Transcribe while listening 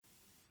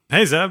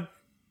Hey Zeb.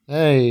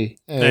 Hey,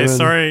 Hey, Evan.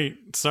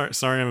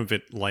 sorry, I'm a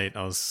bit late.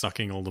 I was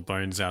sucking all the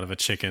bones out of a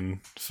chicken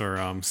for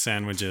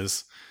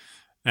sandwiches,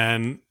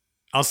 and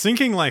I was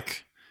thinking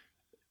like,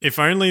 if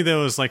only there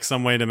was like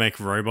some way to make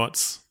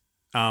robots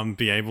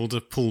be able to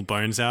pull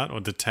bones out or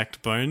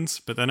detect bones.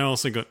 But then I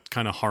also got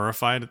kind of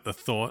horrified at the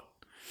thought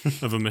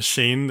of a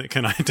machine that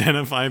can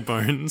identify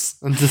bones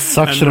And just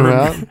suction and them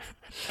remo- out.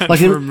 and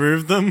Like in-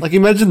 remove them. Like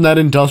imagine that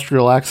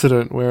industrial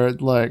accident where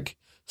it like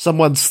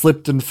someone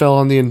slipped and fell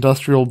on the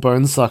industrial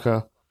bone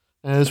sucker,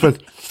 and it just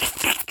went,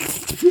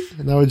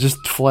 and they were just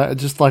flat,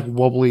 just like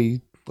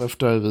wobbly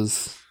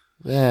leftovers.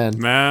 Man,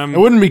 Ma'am, it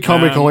wouldn't be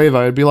comical ma'am,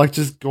 either. It'd be like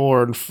just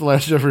gore and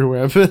flesh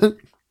everywhere. But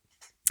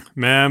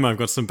ma'am, I've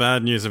got some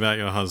bad news about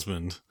your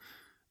husband,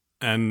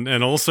 and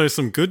also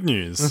some good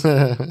news.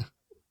 the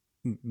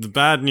The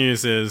bad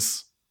news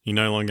is he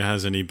no longer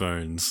has any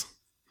bones.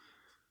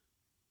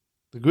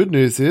 good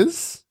news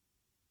is,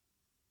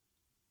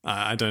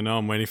 I don't know.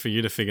 I'm waiting for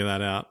you to figure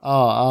that out.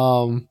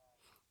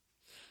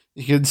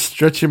 you can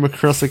stretch him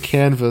across a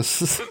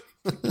canvas.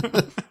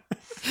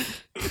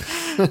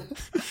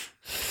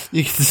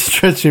 You can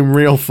stretch him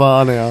real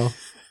far now.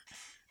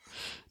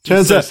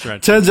 He's so stretchy.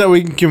 Turns out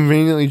we can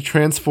conveniently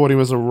transport him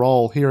as a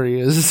roll. Here he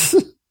is.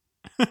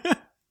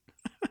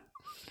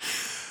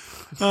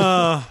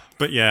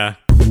 But yeah.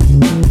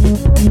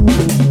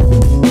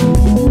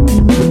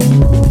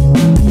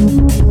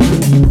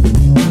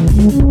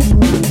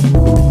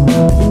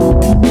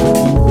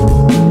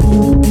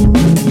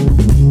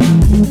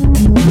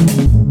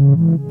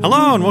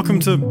 Hello and welcome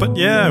to But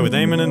Yeah with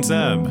Eamon and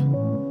Zeb.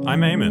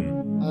 I'm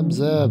Eamon. I'm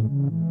Zeb.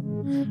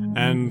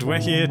 And we're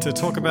here to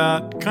talk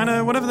about kind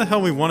of whatever the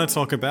hell we want to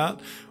talk about,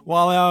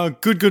 while our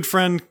good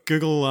friend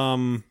Google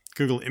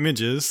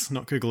Images,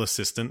 not Google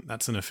Assistant,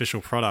 that's an official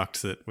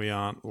product that we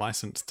aren't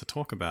licensed to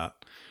talk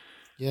about.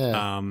 Yeah.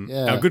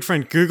 Our good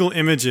friend Google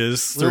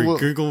Images through Well-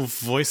 Google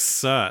Voice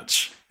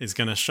Search is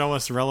going to show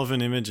us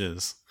relevant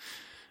images.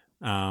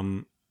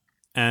 And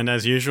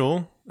as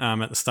usual,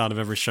 at the start of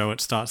every show,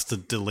 it starts to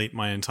delete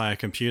my entire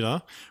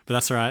computer, but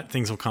that's all right.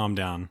 Things will calm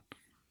down.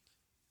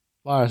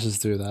 Viruses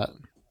do that.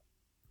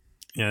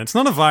 Yeah, it's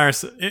not a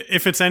virus.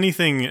 If it's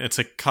anything, it's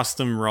a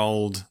custom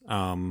rolled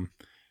error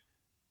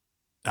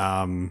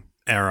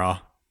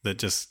that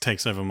just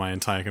takes over my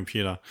entire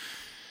computer.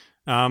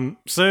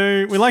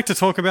 So we like to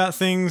talk about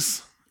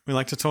things. We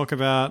like to talk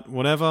about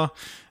whatever.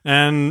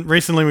 And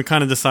recently we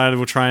kind of decided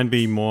we'll try and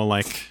be more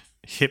like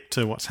hip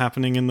to what's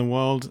happening in the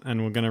world.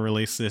 And we're going to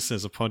release this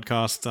as a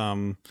podcast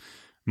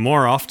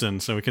more often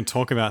so we can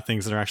talk about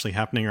things that are actually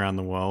happening around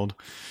the world.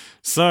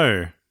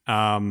 So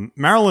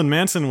Marilyn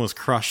Manson was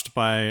crushed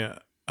by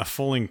a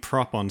falling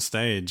prop on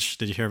stage.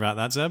 Did you hear about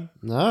that, Zeb?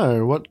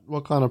 No,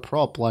 what kind of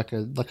prop? Like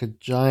a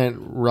giant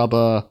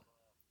rubber.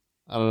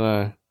 I don't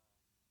know.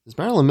 Is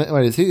Marilyn?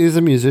 Wait, he's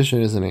a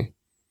musician, isn't he?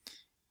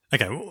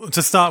 Okay, well,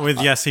 to start with,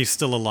 yes, he's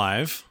still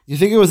alive. You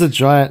think it was a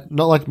giant?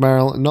 Not like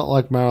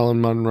Marilyn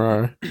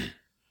Monroe.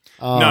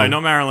 No,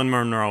 not Marilyn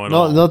Monroe at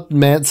all. Not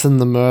Manson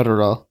the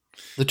murderer.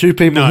 The two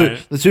people No.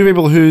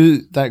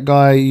 who that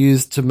guy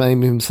used to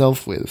maim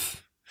himself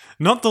with.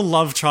 Not the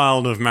love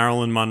child of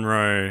Marilyn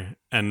Monroe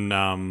and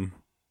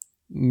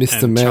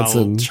Mr. and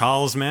Manson.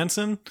 Charles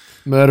Manson.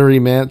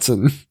 Murdery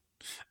Manson.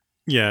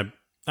 Yeah,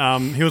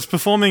 he was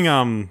performing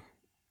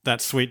that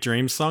Sweet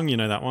Dreams song. You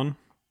know that one.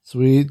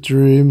 Sweet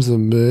dreams are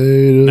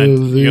made And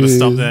of you got to these.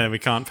 stop there. We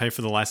can't pay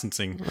for the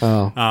licensing.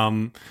 Oh.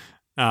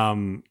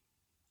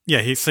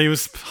 Yeah, he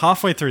was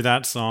halfway through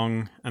that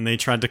song, and they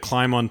tried to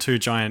climb on two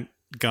giant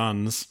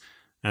guns,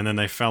 and then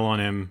they fell on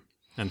him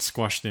and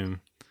squashed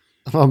him.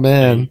 Oh,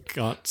 man. He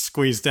got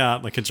squeezed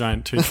out like a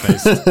giant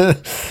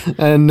toothpaste.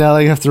 And now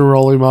they have to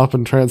roll him up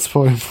and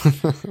transport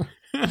him.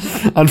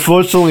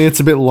 Unfortunately, it's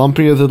a bit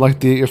lumpier than like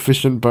the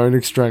efficient bone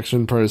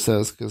extraction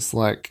process because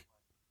like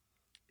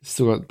you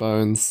still got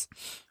bones.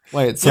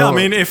 Wait, so Yeah, I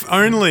mean, if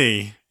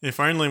only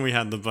we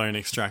had the bone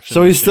extraction.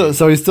 so he's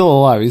machine. still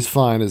alive. He's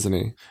fine, isn't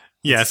he?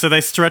 Yeah, so they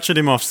stretched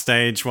him off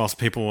stage whilst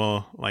people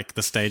were like,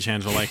 the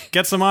stagehands were like,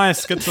 get some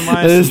ice. They just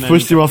And then-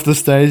 pushed him off the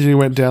stage and he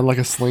went down like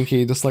a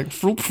slinky, just like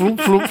floop, floop,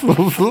 floop,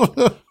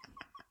 floop,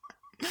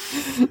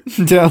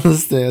 floop. Down the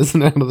stairs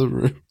and out of the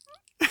room.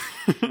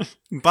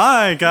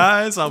 Bye,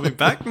 guys. I'll be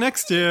back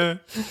next year.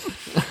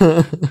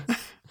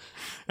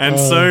 And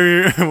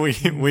so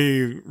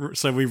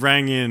we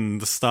rang in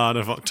the start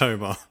of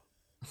October.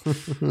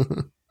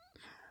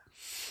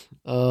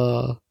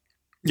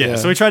 Yeah,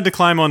 so he tried to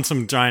climb on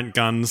some giant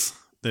guns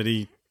that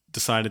he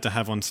decided to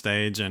have on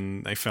stage,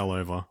 and they fell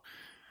over.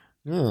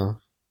 Yeah.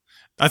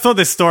 I thought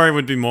this story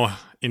would be more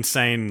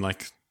insane.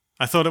 Like,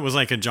 I thought it was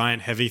like a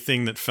giant heavy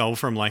thing that fell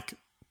from like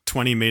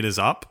 20 meters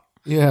up,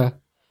 Yeah.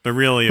 but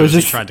really But he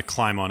just- tried to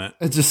climb on it.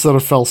 It just sort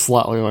of fell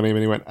slightly on him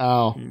and he went,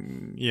 ow.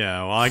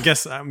 Yeah, well,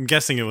 I'm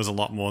guessing it was a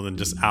lot more than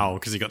just ow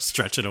because he got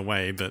stretched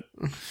away. But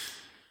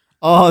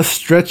Oh,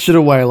 stretch it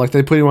away like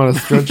they put him on a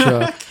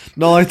stretcher.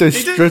 Not like they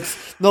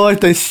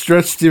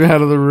stretched him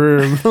out of the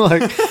room.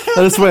 Like I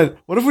just went,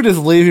 what if we just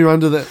leave him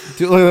under the?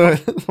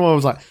 Someone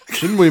was like,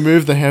 shouldn't we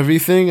move the heavy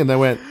thing? And they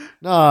went,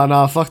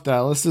 No, fuck that.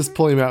 Let's just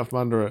pull him out from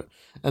under it.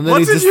 And then What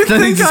he did just, you then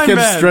he think just I kept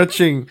meant?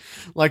 stretching,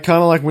 like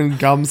kind of like when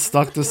gum's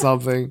stuck to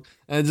something,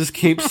 and it just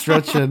keeps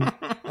stretching,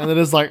 and then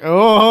it's like,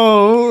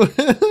 oh.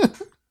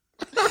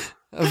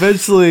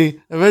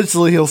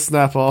 Eventually he'll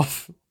snap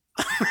off,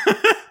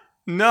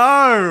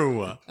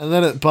 No! and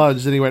then it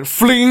budged, and he went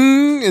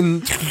fling,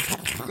 and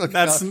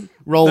That's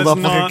rolled that's up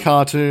like not a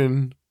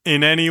cartoon.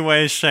 in any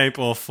way, shape,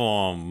 or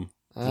form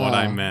what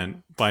I Ah.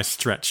 meant by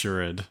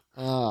stretcherid.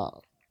 Ah.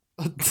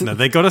 No,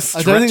 they got a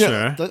I don't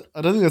stretcher. think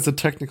I don't think that's a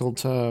technical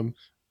term.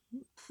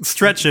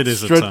 Stretchered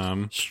is a Stretch-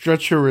 term.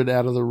 Stretcher it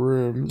out of the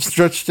room.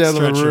 Stretched out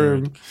of the Stretcher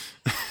room.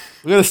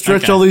 We gotta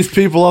stretch Okay. all these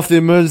people off the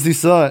emergency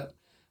site.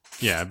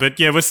 Yeah, but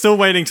yeah, we're still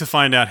waiting to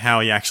find out how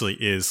he actually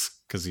is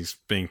because he's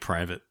being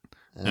private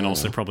and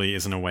also probably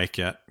isn't awake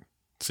yet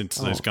since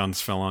those Oh.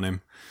 guns fell on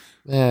him.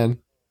 Man,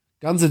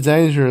 guns are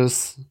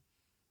dangerous.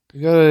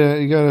 You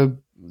gotta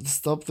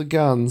stop the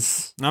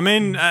guns. I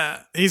mean,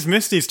 he's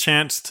missed his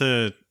chance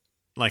to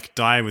like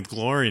die with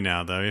glory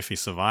now, though. If he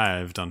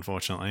survived,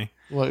 unfortunately.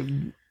 Like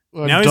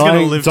Now he's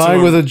gonna live to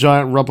dying a- with a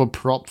giant rubber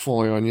prop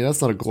falling on you.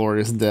 That's not a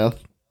glorious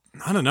death.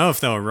 I don't know if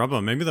they were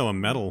rubber. Maybe they were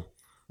metal.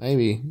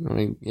 Maybe. I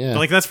mean, yeah. But,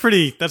 like that's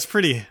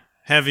pretty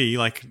heavy,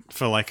 like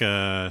for like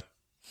a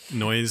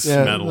noise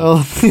yeah. metal.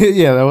 Well,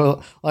 yeah. They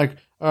were like,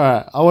 all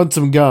right, I want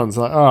some guns.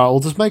 Like, all right, we'll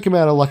just make them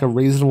out of like a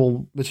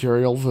reasonable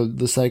material for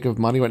the sake of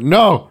money. Went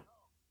no.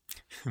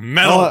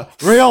 Metal,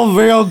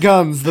 Real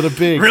guns that are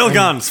big. real and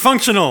guns,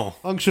 functional.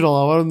 functional.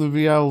 I want them to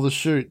be able to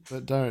shoot,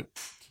 but don't.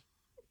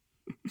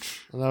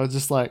 And they were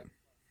just like,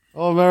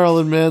 "Oh,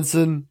 Marilyn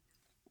Manson,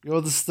 you're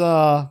the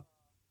star."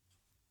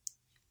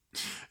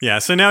 Yeah,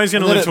 so now he's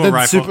going to And live to a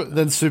rifle.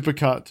 then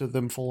supercut to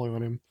them falling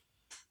on him.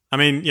 I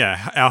mean,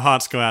 yeah, our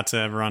hearts go out to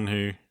everyone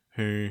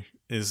who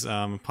is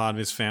part of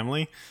his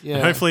family. Yeah.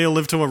 And hopefully he'll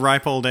live to a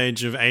ripe old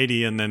age of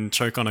 80 and then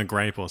choke on a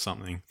grape or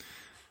something.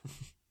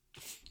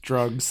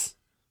 Drugs.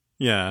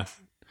 Yeah.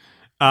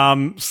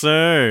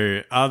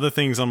 So other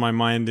things on my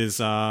mind is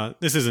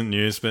this isn't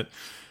news, but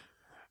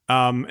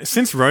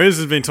since Rose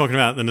has been talking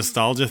about the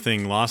nostalgia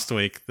thing last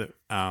week that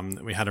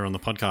we had her on the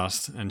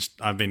podcast, and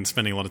I've been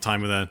spending a lot of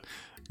time with her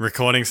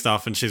recording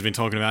stuff, and she's been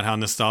talking about how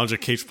nostalgia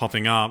keeps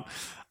popping up.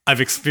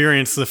 I've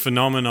experienced the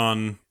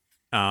phenomenon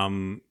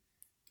known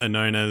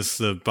as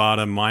the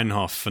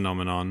Baader-Meinhof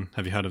phenomenon.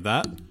 Have you heard of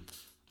that?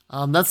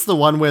 That's the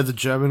one where the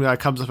German guy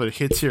comes up and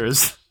hits you.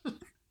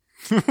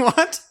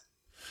 What?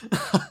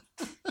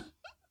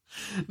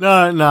 No,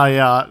 I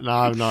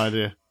have no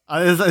idea.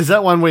 Is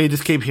that one where you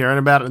just keep hearing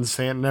about it and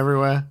seeing it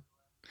everywhere?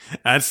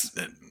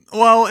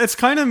 It's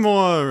kind of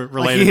more related.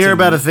 Like you hear to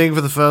about a thing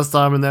for the first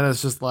time, and then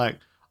it's just like,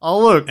 oh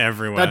look,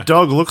 everywhere. that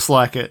dog looks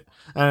like it,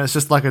 and it's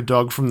just like a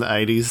dog from the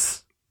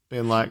 80s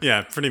being like,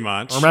 Yeah, pretty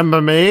much.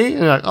 remember me? And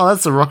you're like, oh,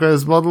 that's a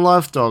Rocco's Modern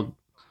Life dog.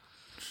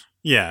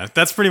 Yeah,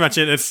 that's pretty much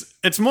it.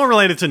 It's more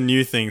related to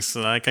new things.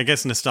 So like, I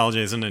guess nostalgia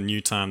isn't a new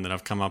term that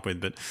I've come up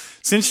with, but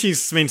since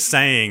she's been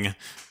saying,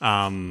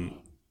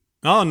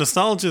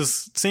 nostalgia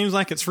seems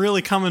like it's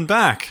really coming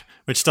back,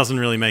 which doesn't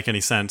really make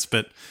any sense,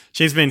 but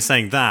she's been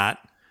saying that,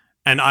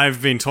 and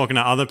I've been talking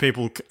to other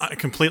people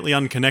completely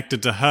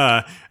unconnected to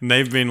her, and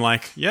they've been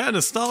like, yeah,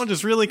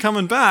 nostalgia's really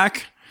coming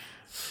back.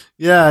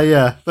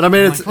 Yeah. But I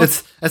mean, Like,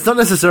 what? it's not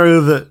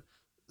necessarily that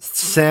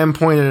Sam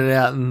pointed it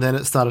out and then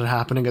it started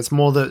happening. It's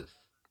more that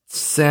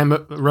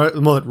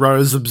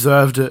Rose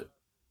observed it,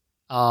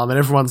 and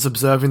everyone's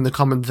observing the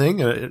common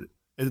thing, and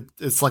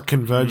it's like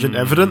convergent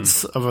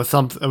evidence of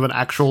an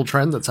actual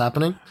trend that's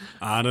happening.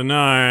 I don't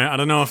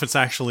know if it's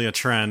actually a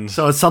trend.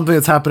 So it's something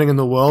that's happening in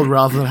the world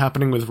rather than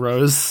happening with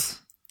Rose,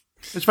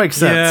 which makes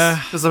sense.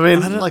 Yeah. Because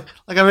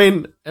I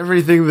mean,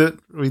 everything that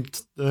we talk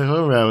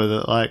about with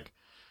it, like,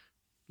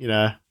 you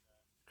know,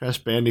 Crash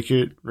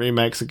Bandicoot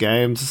remakes of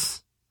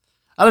games.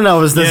 I don't know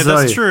if it's Yeah,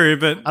 necessarily. that's true,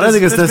 but I don't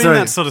think it's there's been necessarily-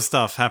 that sort of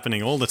stuff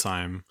happening all the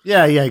time.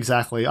 Yeah,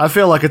 exactly. I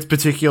feel like it's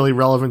particularly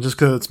relevant just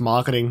because it's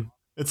marketing.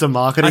 It's a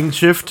marketing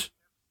shift.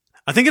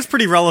 I think it's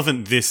pretty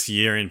relevant this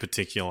year in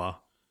particular.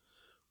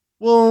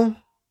 Well,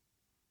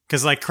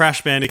 Because, like,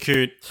 Crash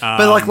Bandicoot...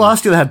 but like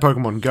last year they had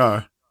Pokemon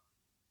Go.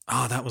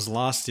 Oh, that was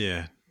last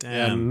year.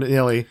 Yeah, Damn.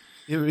 nearly.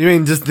 You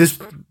mean just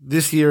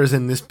this year is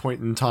in this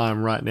point in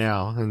time right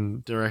now,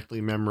 and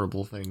directly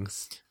memorable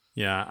things.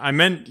 Yeah, I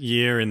meant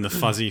year in the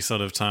fuzzy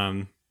sort of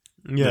term.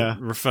 Yeah, That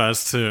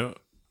refers to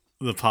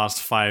the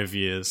past 5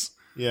 years.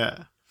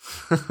 yeah.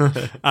 So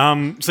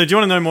do you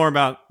want to know more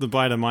about the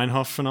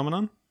Baader-Meinhof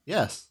phenomenon?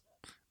 Yes.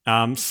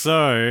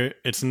 So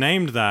it's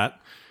named that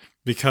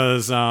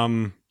because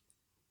in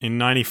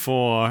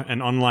 '94,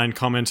 an online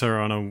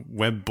commenter on a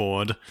web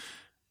board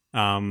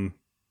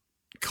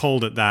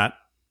called it that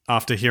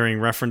after hearing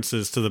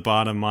references to the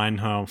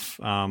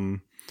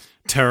Baader-Meinhof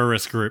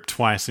terrorist group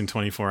twice in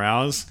 24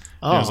 hours.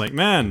 And I was Oh. like,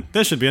 man,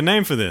 there should be a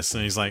name for this.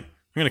 And he's like, I'm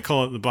going to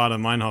call it the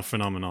Baader-Meinhof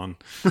phenomenon.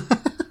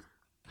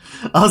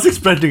 I was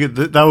expecting it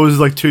that was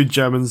like two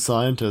German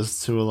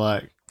scientists who were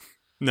like,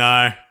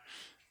 No.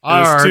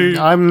 was two-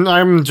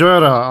 I'm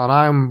Jura and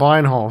I'm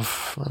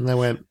Beinhof, and they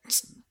went,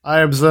 I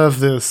observed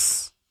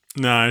this.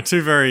 No,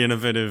 two very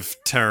innovative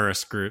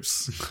terrorist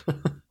groups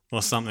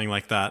or something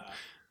like that.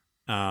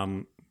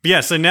 But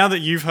yeah, so now that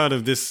you've heard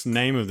of this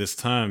name of this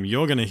term,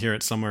 you're going to hear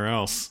it somewhere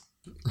else.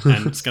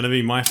 And it's going to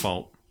be my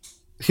fault.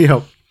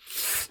 Yep.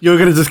 You're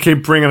going to just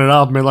keep bringing it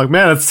up and be like,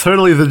 man, it's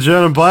totally the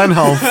German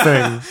Beinhalth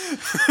thing.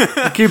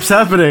 It keeps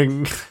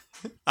happening.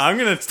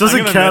 It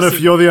doesn't count if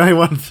you're the only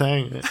one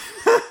saying it.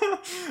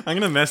 I'm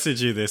going to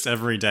message you this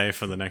every day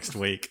for the next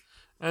week.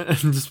 And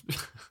just,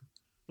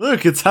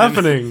 look, it's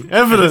happening.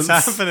 Evidence.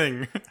 It's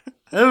happening.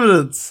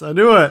 Evidence. I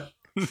knew it.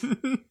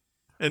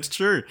 It's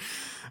true.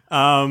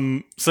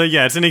 So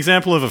yeah, it's an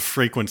example of a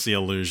frequency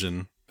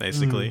illusion,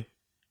 basically.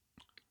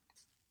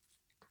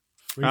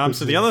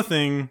 So the other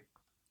thing,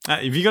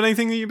 have you got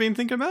anything that you've been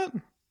thinking about?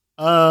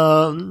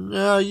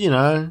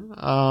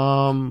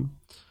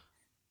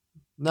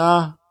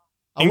 Nah.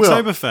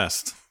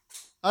 Inktoberfest.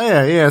 Oh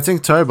yeah, it's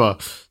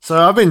Inktober. So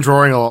I've been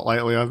drawing a lot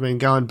lately. I've been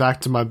going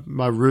back to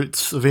my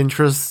roots of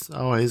interest.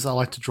 I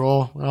like to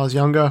draw when I was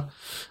younger.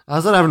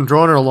 I haven't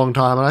drawn in a long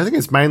time, and I think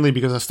it's mainly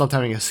because I stopped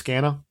having a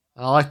scanner.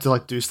 I like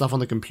to do stuff on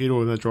the computer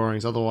with the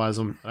drawings. Otherwise,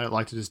 I don't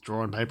like to just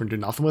draw on paper and do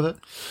nothing with it.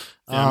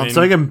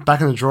 So I get back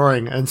in the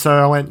drawing, and so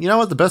I went, you know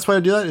what? The best way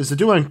to do that is to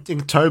do an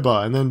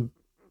Inktober and then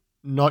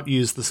not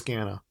use the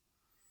scanner.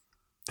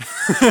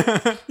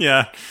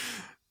 Yeah,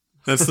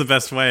 that's the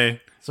best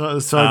way. So I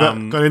got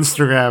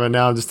Instagram, and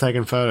now I'm just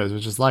taking photos,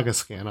 which is like a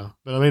scanner.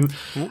 But I mean,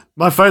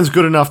 my phone's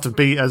good enough to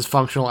be as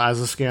functional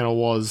as a scanner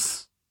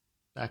was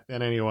back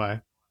then,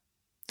 anyway.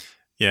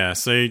 Yeah.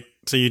 So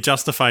you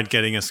justified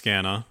getting a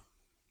scanner,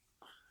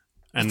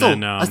 and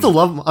I still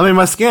love. I mean,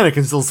 my scanner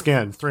can still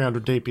scan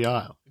 300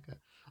 dpi.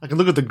 I can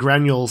look at the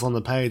granules on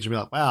the page and be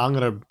like, "Wow, I'm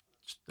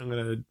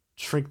gonna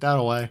shrink that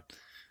away."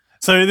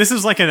 So this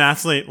is like an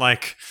athlete, I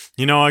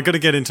got to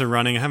get into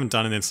running. I haven't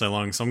done it in so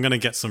long, so I'm going to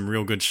get some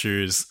real good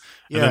shoes.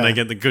 And then they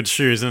get the good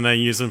shoes and they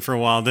use them for a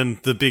while. Then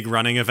the big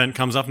running event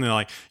comes up and they're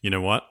like, you know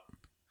what?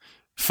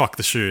 Fuck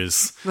the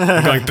shoes.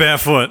 I'm going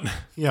barefoot.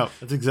 Yeah,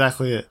 that's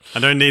exactly it.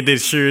 I don't need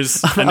these shoes.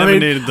 I never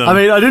needed them. I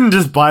mean, I didn't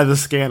just buy the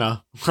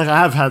scanner. I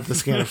have had the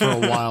scanner for a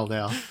while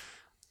now.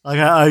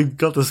 I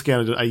got the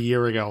scanner a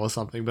year ago or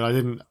something, but I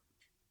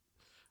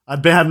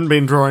hadn't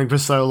been drawing for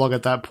so long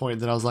at that point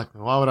that I was like,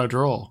 why would I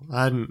draw?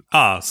 I hadn't.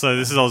 So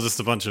this is all just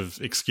a bunch of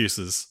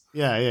excuses.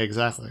 Yeah,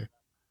 exactly.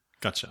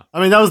 Gotcha. I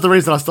mean, that was the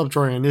reason I stopped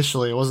drawing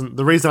initially. It wasn't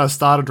the reason I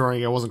started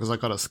drawing. It wasn't because I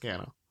got a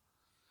scanner.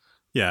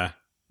 Yeah.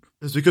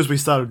 It's because we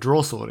started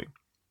draw sorting.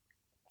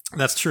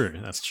 That's true.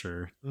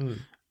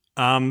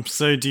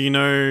 So do you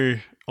know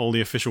all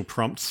the official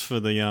prompts for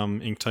the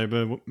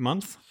Inktober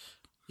month?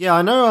 Yeah,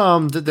 I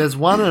know that there's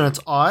one in its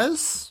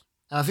eyes.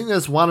 And I think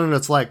there's one in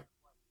its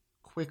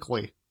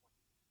quickly.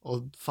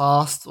 Or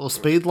fast, or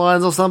speed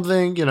lines or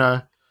something,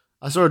 I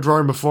saw a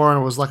drawing before and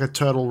it was like a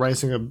turtle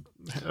racing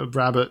a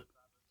rabbit,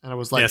 and it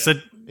was like,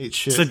 eat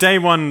shit. So day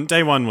one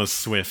was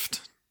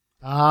Swift.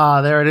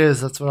 There it is.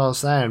 That's what I was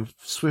saying.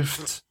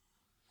 Swift.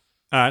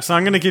 Alright, so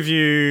I'm going to give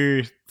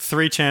you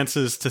 3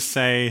 chances to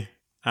say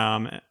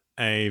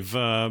a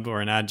verb or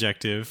an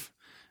adjective,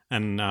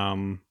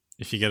 and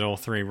if you get all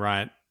 3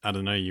 right, I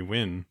don't know, you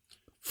win.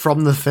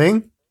 From the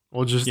thing?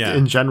 Or just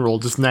in general,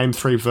 just name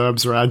 3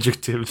 verbs or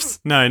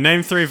adjectives. No,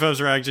 name 3 verbs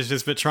or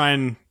adjectives, but try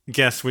and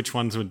guess which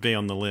ones would be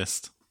on the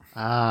list.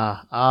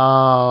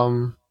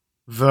 Verbosely.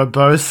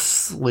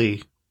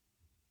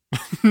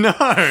 No,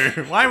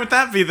 why would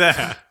that be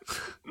there?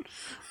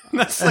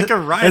 That's like a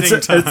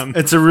writing term.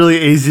 It's a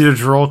really easy to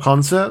draw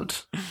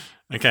concept.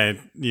 Okay,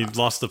 you've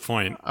lost the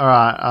point. All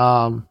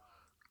right,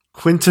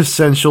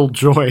 quintessential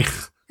joy.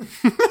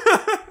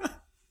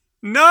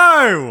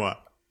 No!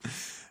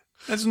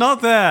 It's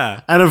not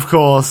there. And of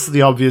course,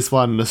 the obvious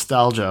one,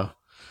 nostalgia.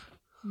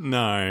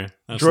 No,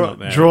 that's not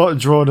there.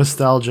 Draw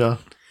nostalgia.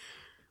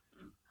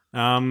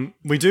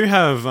 We do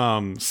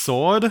have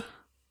sword.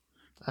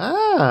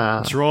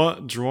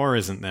 Draw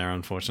isn't there,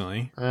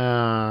 unfortunately.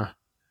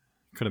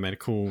 Could have made a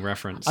cool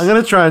reference. I'm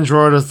gonna try and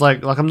draw it as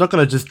like I'm not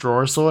gonna just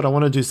draw a sword. I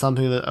want to do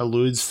something that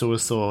alludes to a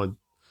sword,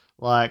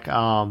 like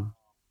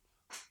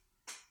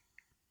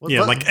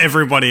like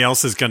everybody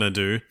else is gonna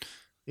do.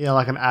 Yeah,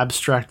 like an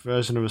abstract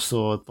version of a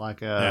sword,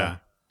 like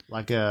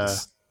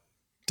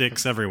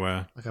dicks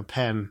everywhere, like a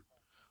pen,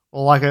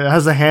 or like it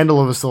has a handle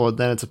of a sword.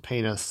 Then it's a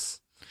penis.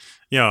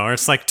 Yeah, or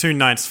it's like 2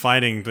 knights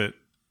fighting, but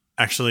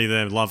actually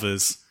they're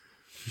lovers.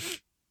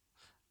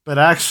 But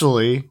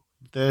actually,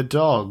 they're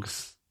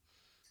dogs.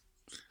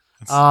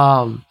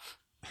 That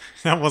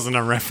wasn't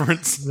a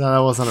reference. No,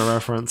 that wasn't a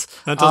reference.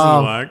 That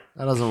doesn't work.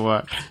 That doesn't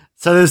work.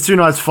 So there's 2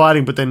 knights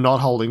fighting, but they're not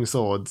holding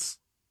swords.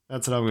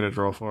 That's what I'm going to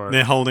draw for it.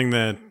 They're holding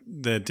their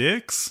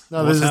dicks?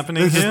 No, what's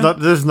happening here? They're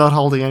just not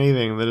holding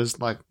anything. They're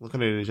just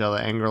looking at each other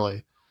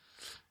angrily.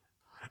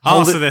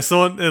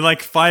 So they're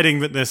like fighting,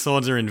 but their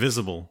swords are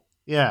invisible.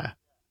 Yeah.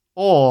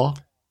 Or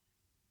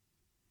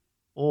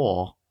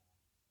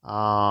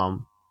I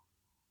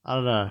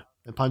don't know.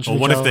 They're punching each other. Or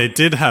what if they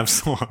did have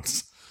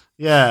swords?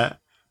 Yeah.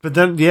 But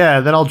then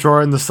I'll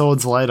draw in the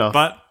swords later.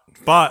 But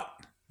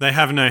they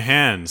have no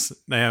hands.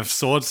 They have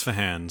swords for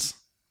hands.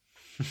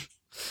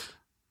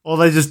 Or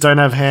they just don't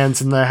have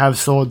hands and they have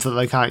swords that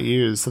they can't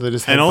use, so they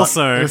just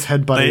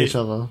headbutting each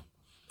other.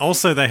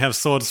 Also, they have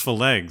swords for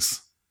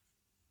legs.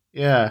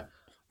 Yeah.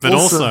 But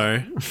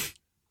also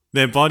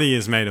their body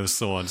is made of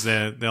swords.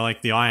 They're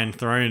like the Iron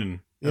Throne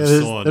of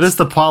swords. It is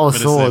the pile of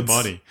swords. It's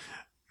their body.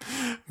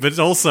 But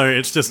also,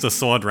 it's just a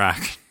sword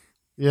rack.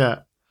 Yeah.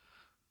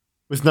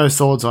 With no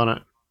swords on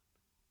it.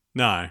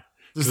 No.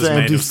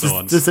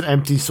 Just an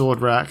empty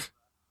sword rack.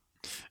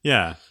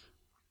 Yeah.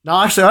 No,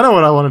 actually, I know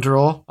what I want to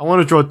draw. I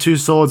want to draw two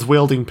swords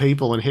wielding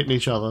people and hitting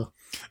each other.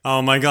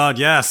 Oh my god,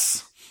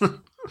 yes.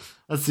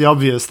 That's the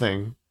obvious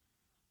thing.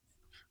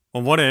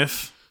 Well, what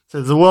if...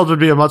 So the world would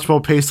be a much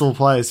more peaceful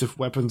place if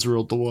weapons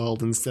ruled the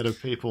world instead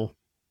of people.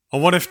 Or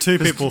what if two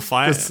people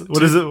fight...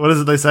 What is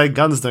it they say?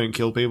 Guns don't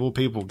kill people,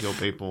 people kill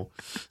people.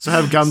 So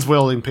have guns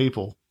wielding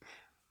people.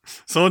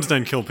 Swords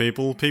don't kill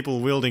people. People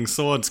wielding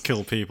swords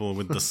kill people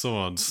with the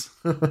swords.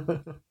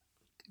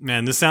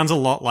 Man, this sounds a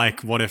lot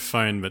like What If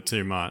Phone, but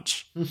too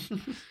much.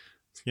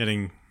 It's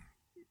getting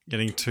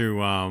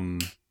too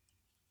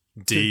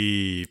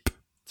deep.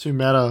 Too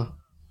meta.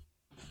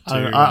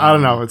 I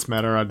don't know if it's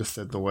meta. I just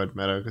said the word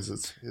meta because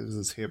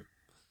it's hip.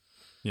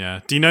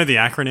 Yeah. Do you know the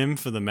acronym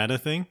for the meta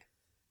thing?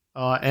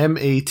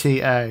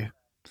 META.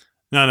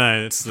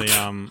 No, it's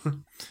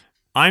the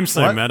I'm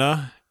so what?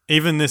 Meta.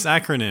 Even this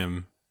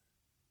acronym.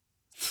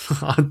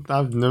 I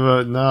don't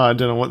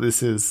know what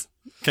this is.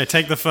 Okay,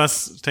 take the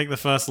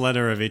first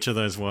letter of each of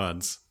those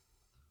words.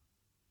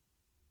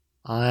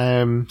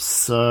 I'm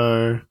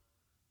so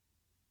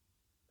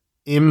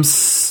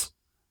IMS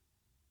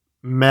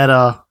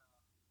meta.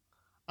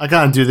 I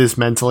can't do this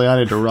mentally. I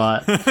need to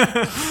write.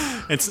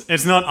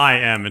 It's not I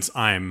am, it's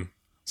I'm.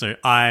 So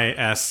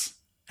ISMETA.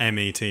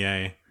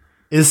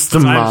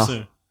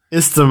 Isthma.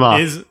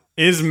 Isthma.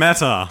 Is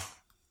meta.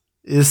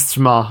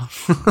 Isthma.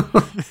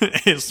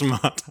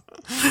 Isthma.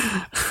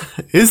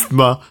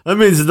 Isthma. That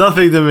means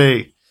nothing to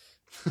me.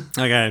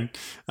 Okay.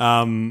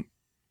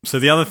 So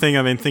the other thing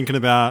I've been thinking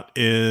about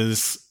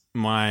is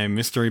my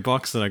mystery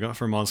box that I got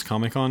from Oz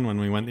Comic Con when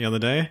we went the other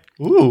day.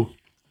 Ooh.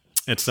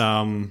 It's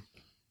one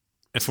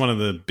of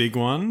the big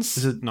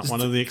ones, not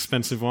one of the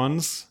expensive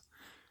ones.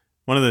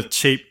 One of the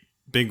cheap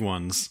big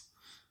ones.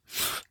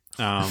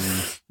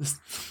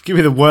 Just give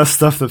me the worst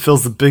stuff that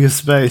fills the biggest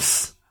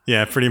space.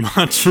 Yeah, pretty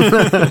much.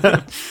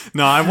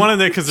 No, I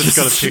wanted it because it's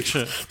got a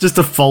picture. Just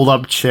a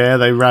fold-up chair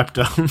they wrapped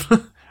up.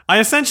 I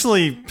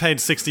essentially paid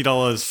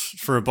 $60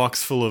 for a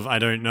box full of I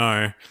don't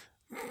know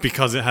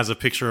because it has a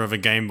picture of a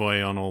Game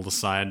Boy on all the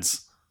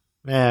sides.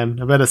 Man,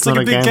 I bet it's not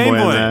like a Game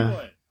Boy in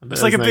there.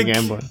 It's like a big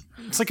Game Boy.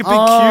 It's like a big cube.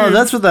 Oh,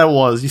 that's what that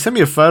was. You sent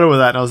me a photo of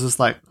that and I was just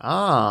like,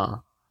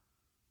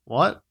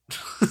 what?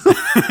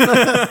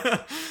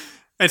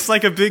 It's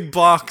like a big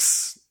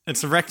box.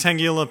 It's a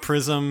rectangular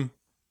prism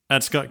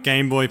that's got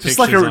Game Boy pictures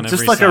on every side.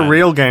 Just like a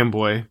real Game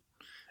Boy.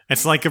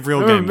 It's like a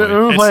real Game Boy.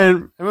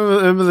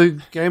 Remember the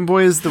Game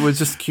Boys that were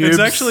just cubes? It's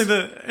actually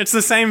it's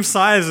the same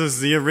size as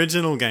the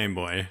original Game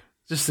Boy.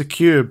 Just a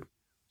cube.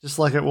 Just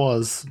like it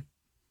was.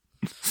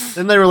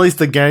 Then they released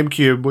the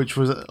GameCube, which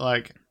was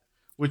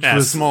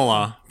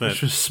smaller,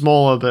 but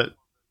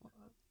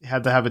you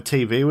had to have a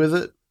TV with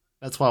it.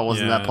 That's why it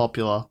wasn't that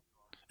popular.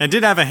 It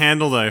did have a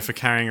handle though for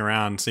carrying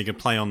around, so you could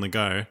play on the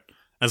go,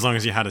 as long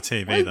as you had a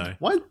TV though.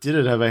 Why did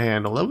it have a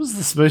handle? That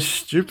was the most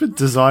stupid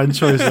design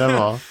choice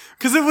ever.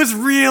 Because it was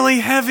really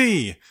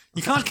heavy.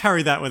 You can't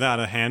carry that without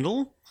a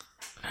handle.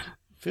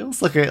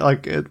 Feels like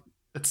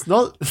it's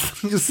not.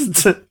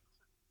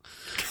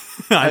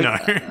 I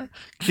know.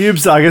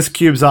 Cubes. I guess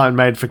cubes aren't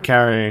made for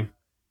carrying.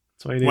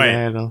 That's why you need a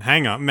handle.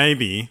 Hang up.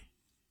 Maybe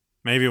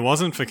it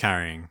wasn't for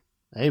carrying.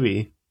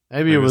 Maybe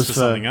it was for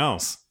something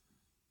else.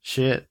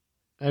 Shit.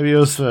 Maybe it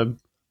was for.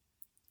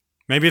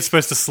 Maybe it's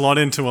supposed to slot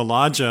into a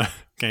larger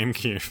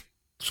GameCube.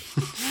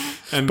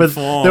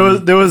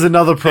 But there was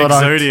another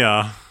product.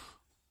 Exodia.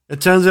 It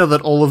turns out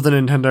that all of the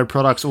Nintendo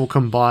products all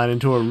combine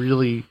into a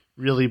really,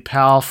 really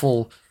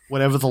powerful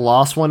whatever the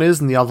last one is,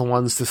 and the other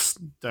ones just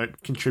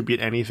don't contribute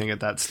anything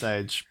at that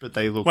stage, but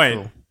they look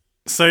cool.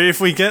 So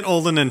if we get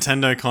all the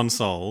Nintendo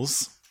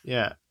consoles,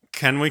 yeah,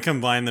 can we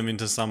combine them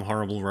into some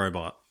horrible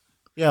robot?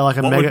 Yeah, like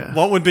a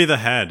what would be the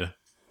head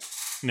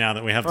now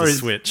that we have the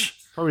Switch?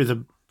 Probably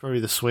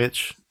the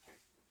Switch.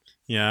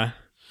 Yeah.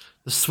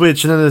 The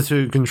Switch, and then the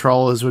two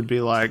controllers would be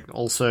like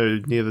also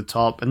near the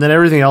top, and then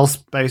everything else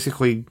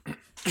basically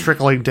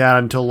trickling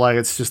down until like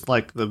it's just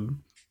like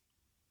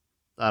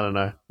I don't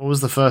know. What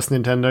was the first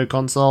Nintendo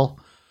console?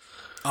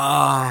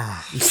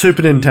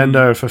 Super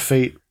Nintendo for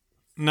feet.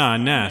 No,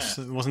 NES.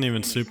 It wasn't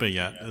even Super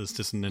yet. It was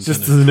just a Nintendo.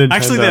 Just a Nintendo.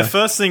 Actually, their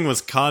first thing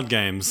was card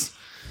games.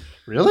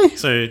 Really?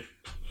 So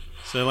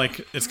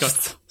like it's got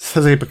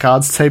has a heap of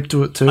cards taped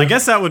to it too. I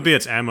guess that would be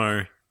its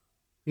ammo.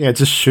 Yeah, it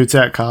just shoots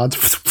out cards.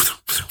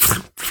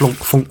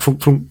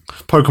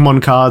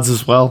 Pokemon cards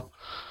as well.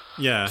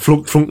 Yeah. I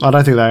don't think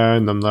they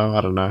own them though.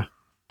 I don't know.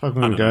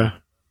 Pokemon Go. I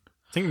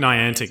think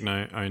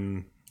Niantic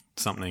own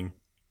something.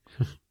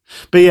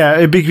 But yeah,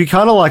 it'd be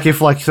kind of like if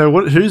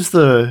who's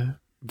the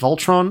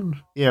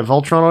Voltron? Yeah,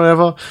 Voltron or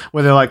whatever,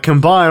 where they're like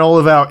combine all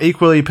of our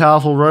equally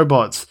powerful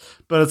robots,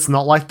 but it's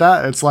not like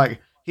that. It's like,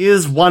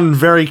 here's one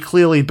very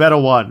clearly better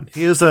one.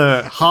 Here's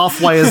a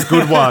halfway as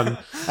good one.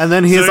 And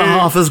then here's a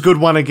half as good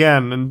one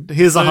again. And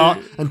here's a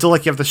half until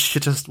like you have the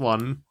shittest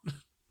one.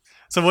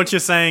 So what you're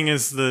saying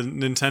is the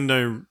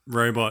Nintendo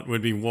robot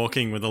would be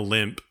walking with a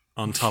limp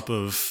on top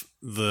of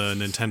the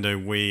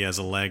Nintendo Wii as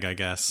a leg, I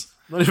guess.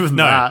 Not even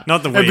that.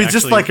 Not the Wii. It'd be just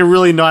actually. like a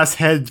really nice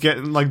head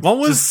getting like What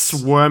was- just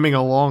squirming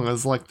along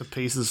as like the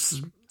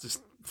pieces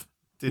just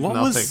did What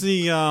nothing. was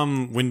the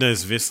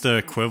Windows Vista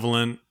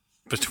equivalent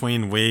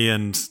between Wii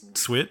and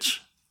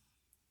Switch?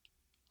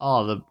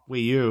 Oh, the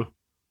Wii U.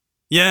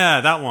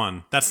 Yeah, that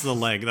one. That's the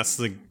leg. That's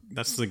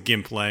the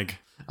GIMP leg.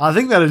 I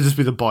think that'd just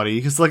be the body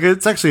because like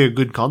it's actually a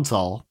good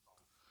console.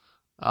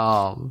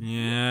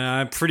 Yeah,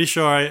 I'm pretty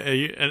sure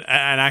an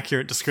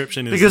accurate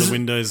description is Because the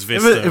Windows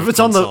Vista if it's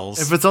consoles.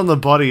 if it's on the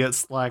body,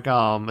 it's like a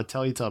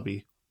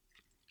Teletubby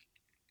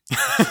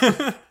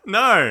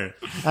No.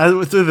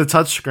 through the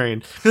touchscreen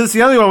because it's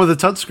the only one with a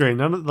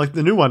touchscreen. Like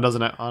the new one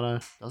doesn't. Oh no,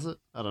 does it?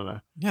 I don't know.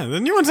 Yeah, the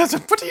new one's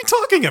what are you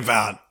talking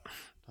about?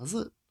 Does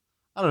it?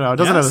 I don't know. It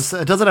doesn't Yes.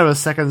 it doesn't have a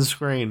second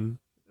screen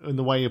in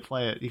the way you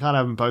play it. You can't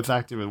have them both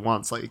active at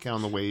once like you can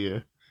on the Wii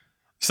U.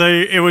 So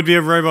it would be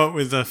a robot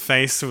with a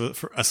face,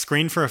 a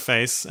screen for a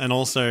face, and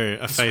also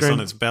a face screen. on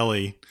its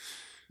belly.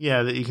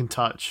 Yeah, that you can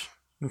touch.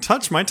 And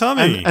touch my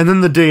tummy. And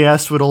then the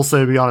DS would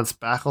also be on its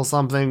back or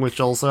something, which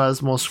also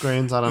has more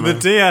screens. I don't The know.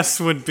 DS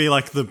would be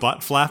like the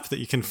butt flap that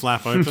you can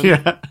flap open.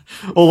 Yeah,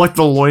 or like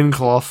the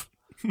loincloth.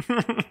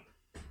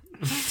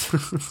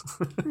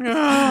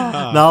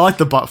 Ah. No, I like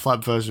the butt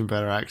flap version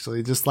better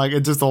actually. Just like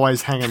it's just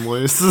always hanging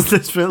loose.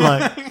 It's been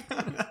like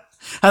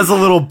has a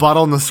little butt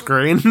on the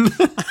screen.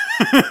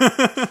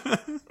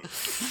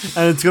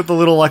 And it's got the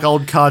little like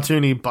old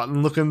cartoony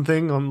button looking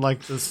thing on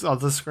like this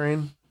other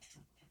screen.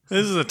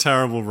 This is a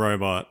terrible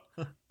robot.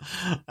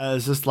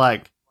 It's just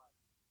like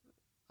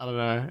I don't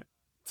know,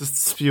 just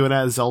spewing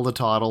out Zelda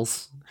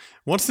titles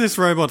What's this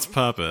robot's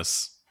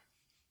purpose?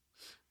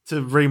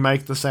 to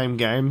remake the same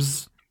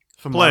games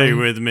for Play money.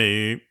 with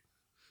me.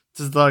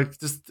 Just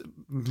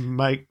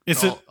make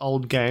Is it-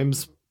 old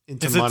games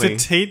into Is it money. to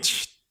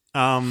teach?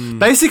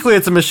 Basically,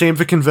 it's a machine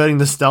for converting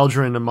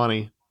nostalgia into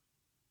money.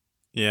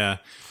 Yeah,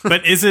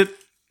 but is it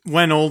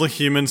when all the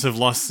humans have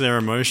lost their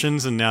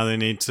emotions and now they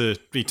need to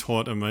be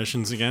taught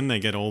emotions again? They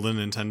get all the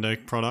Nintendo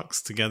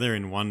products together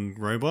in one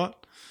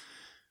robot.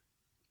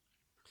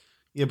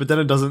 Yeah, but then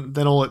it doesn't.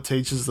 Then all it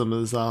teaches them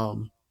is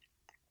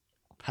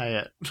pay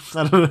it.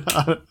 I don't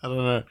know. I don't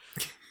know.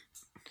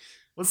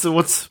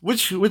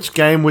 Which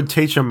game would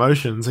teach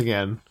emotions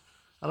again?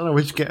 I don't know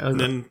which game.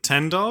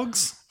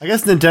 Nintendogs? I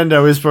guess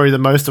Nintendo is probably the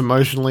most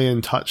emotionally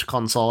in touch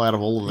console out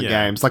of all of the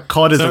Yeah. games. Like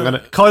COD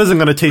isn't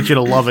gonna teach you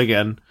to love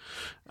again.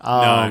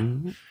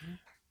 No.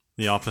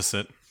 The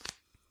opposite.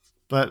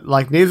 But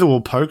like neither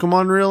will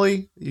Pokemon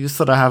really. You just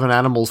sort of having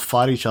animals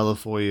fight each other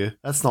for you.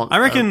 That's not I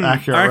reckon- an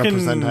accurate I reckon-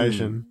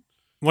 representation.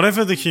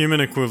 Whatever the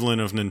human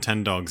equivalent of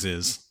Nintendogs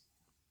is.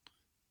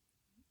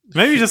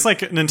 Maybe just like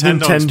Nintendogs,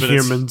 Nintendo but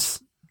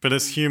humans.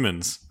 it's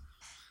humans.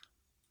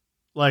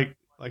 Like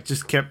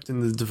just kept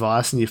in the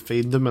device and you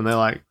feed them and they're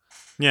like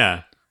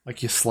Yeah.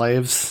 your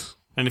slaves.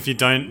 And if you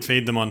don't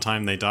feed them on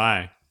time, they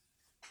die.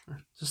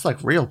 Just like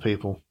real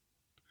people.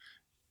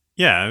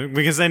 Yeah,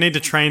 because they need to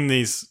train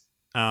these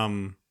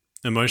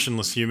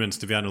emotionless humans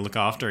to be able to look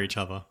after each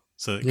other.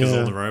 So because Yeah.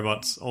 all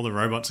the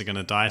robots are going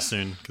to die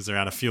soon because they're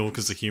out of fuel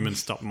because the humans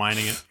stopped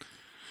mining it.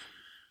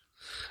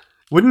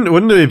 Wouldn't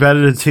it be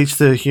better to teach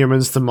the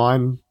humans to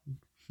mine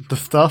the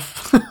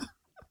stuff?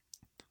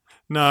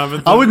 No,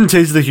 but I wouldn't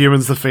teach the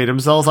humans to feed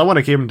themselves. I want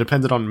to keep them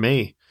dependent on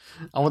me.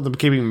 I want them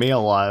keeping me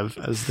alive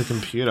as the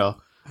computer.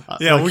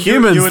 Yeah, like well,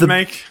 humans you would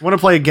make. want to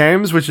play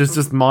games, which is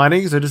just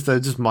mining. So they're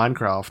just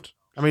Minecraft.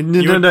 I mean,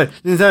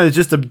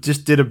 Nintendo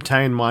just did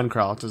obtain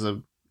Minecraft as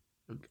a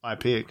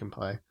IP it can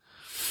play.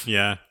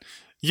 Yeah,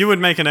 you would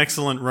make an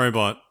excellent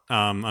robot.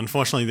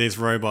 Unfortunately, these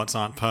robots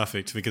aren't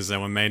perfect because they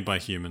were made by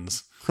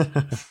humans.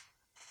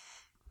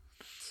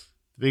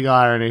 Big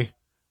irony.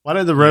 Why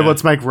don't the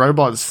robots make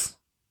robots?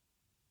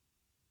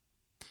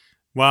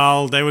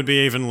 Well, they would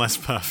be even less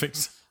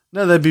perfect.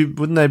 No,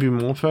 wouldn't they be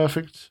more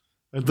perfect?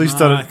 At least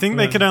I think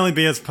they could only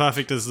be as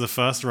perfect as the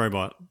first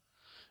robot.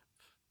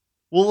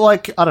 Well,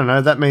 like I don't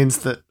know. That means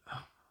that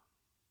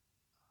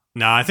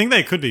No, I think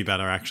they could be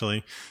better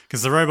actually,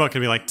 because the robot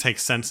could be like take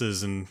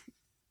sensors and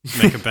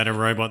make a better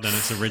robot than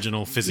its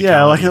original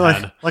physicality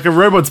had. like a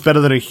robot's better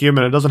than a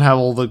human. It doesn't have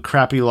all the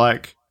crappy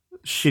like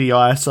shitty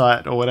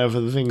eyesight or whatever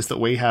the things that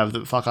we have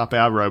that fuck up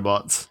our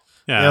robots.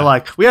 Yeah, They're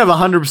like we have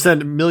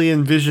 100%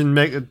 million vision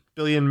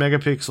billion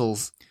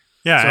megapixels.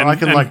 yeah, So and, I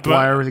can and like bo-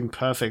 wire everything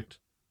perfect.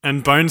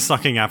 and bone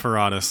sucking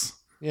apparatus.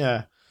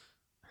 Yeah,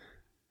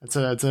 it's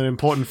an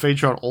important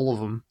feature on all of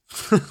them.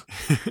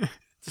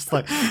 Just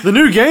like the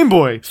new Game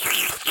Boy.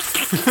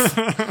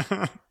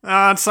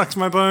 It sucks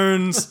my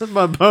bones.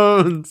 My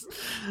bones.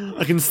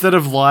 Like instead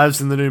of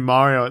lives in the new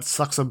Mario, it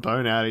sucks a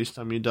bone out each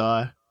time you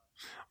die.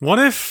 What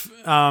if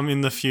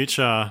in the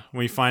future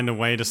we find a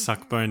way to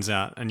suck bones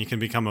out and you can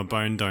become a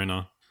bone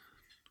donor?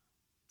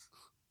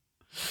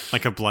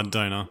 like a blood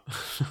donor.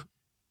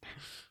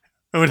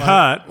 It would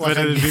hurt, but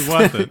it'd be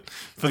worth it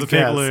for the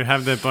people who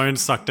have their bones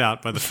sucked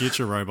out by the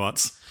future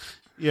robots.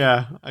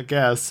 Yeah, I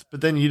guess. But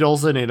then you'd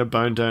also need a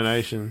bone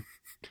donation.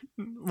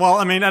 Well,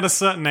 I mean, at a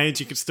certain age,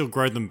 you could still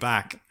grow them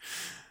back.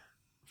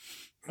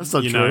 That's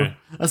not You true. know.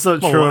 That's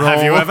not Well, true at have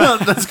all. you ever-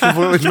 That's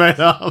completely made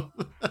up.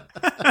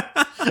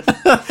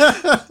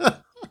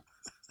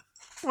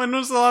 When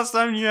was the last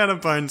time you had a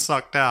bone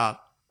sucked out?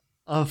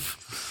 I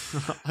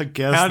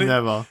guess How did-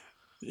 never.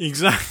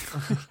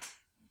 Exactly.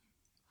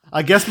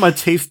 I guess my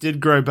teeth did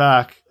grow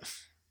back.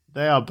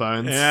 They are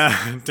bones.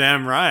 Yeah,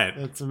 damn right.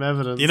 That's some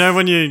evidence. You know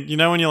when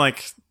you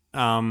like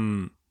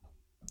trip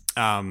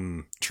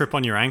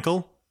on your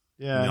ankle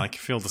and Yeah. you like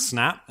feel the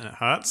snap and it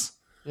hurts?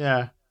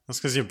 Yeah. That's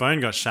because your bone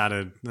got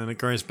shattered and then it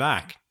grows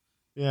back.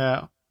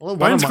 Yeah. Well,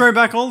 Bones grow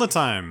back all the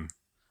time.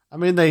 I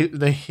mean,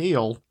 they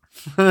heal.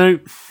 You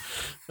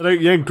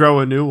don't grow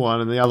a new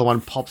one and the other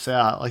one pops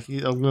out. Like, I'm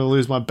going to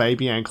lose my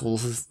baby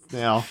ankles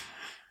now.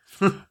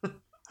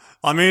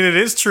 I mean, it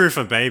is true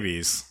for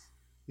babies.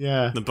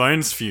 Yeah. The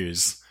bones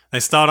fuse. They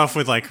start off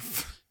with like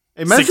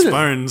Imagine 6 it-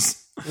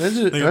 bones.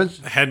 Imagine, They got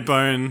head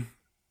bone,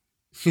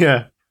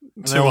 yeah.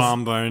 And 2 they all-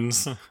 arm bones,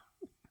 some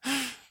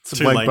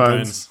 2 leg leg bones.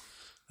 bones.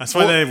 That's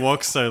why All- they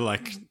walk so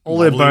like All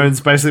their wobbly. bones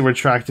basically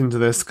retract into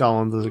their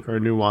skull and they grow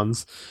new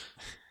ones.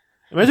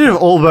 Imagine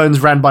if all bones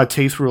ran by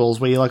teeth rules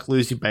where you like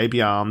lose your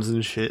baby arms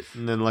and shit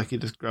and then like you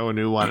just grow a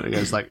new one and it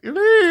goes like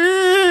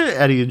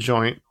out of your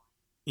joint.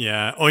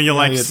 Yeah, or you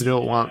Like, like you have to do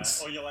it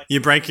once. you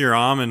break your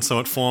arm and so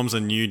it forms a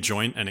new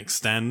joint and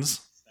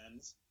extends.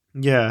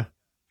 Yeah.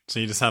 So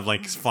you just have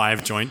like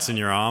 5 joints in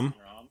your arm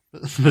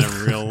and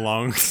a real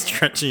long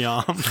stretchy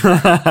arm.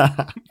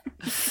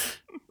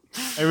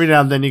 Every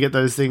now and then you get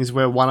those things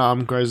where one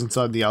arm grows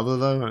inside the other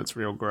though and it's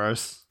real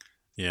gross.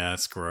 Yeah,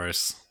 it's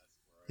gross.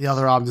 The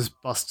other arm just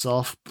busts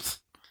off.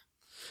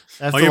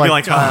 They have Or to, you'll be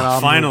like, tie an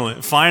oh,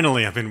 arm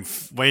finally, I've been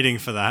waiting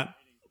for that.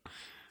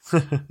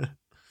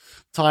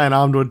 tie an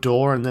arm to a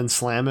door and then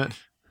slam it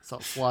so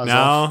it flies off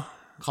Now,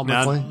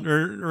 comically.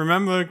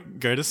 remember,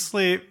 go to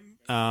sleep.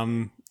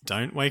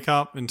 Don't wake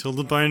up until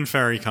the bone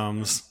fairy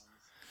comes.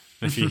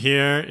 If you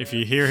hear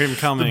him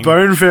coming,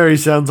 Bone Fairy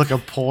sounds like a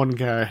porn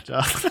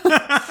character.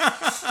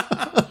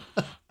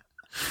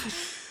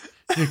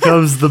 Here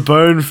comes the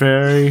Bone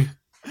Fairy.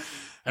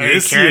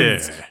 This year.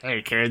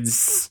 Hey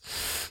kids.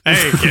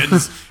 Hey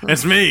kids,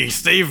 it's me,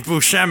 Steve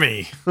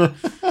Buscemi.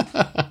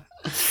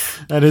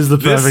 That is the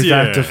This perfect year.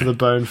 actor for the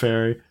Bone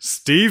Fairy.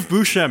 Steve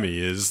Buscemi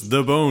is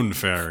the bone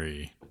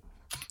fairy.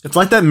 It's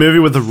like that movie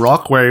with The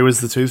Rock where he was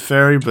the Tooth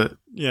Fairy, but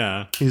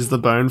Yeah, he's the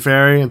Bone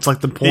Fairy. It's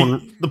like the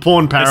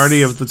porn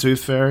parody of the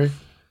Tooth Fairy.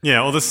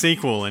 yeah, or the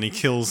sequel, and he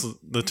kills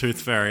the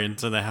Tooth Fairy, and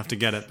so they have to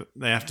get it. But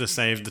they have to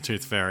save the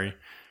Tooth Fairy.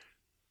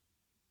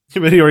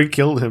 But he already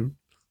killed him.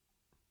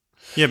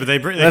 Yeah, but they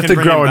They have to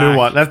grow a new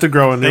one. They have to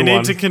grow a new They need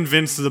one. to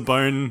convince the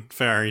bone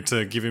fairy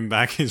to give him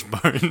back his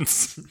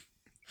bones.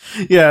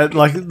 Yeah,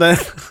 like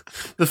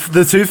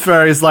the Tooth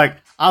Fairy is like,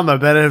 I'm a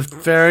better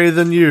fairy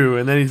than you,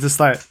 and then he just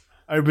like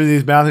opens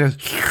his mouth and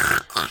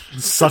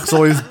goes, sucks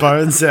all his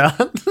bones out,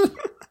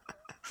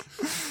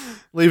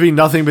 leaving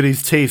nothing but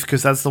his teeth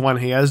because that's the one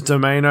he has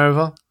domain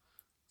over.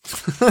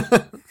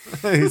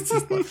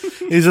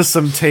 He's just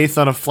some teeth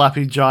on a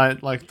flappy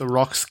giant like the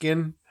Rock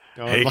skin.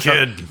 Hey, like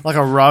kid. like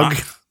a rug.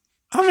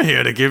 I'm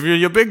here to give you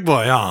your big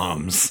boy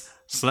arms.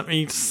 So let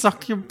me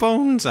suck your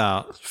bones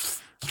out.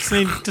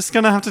 Just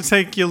gonna have to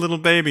take your little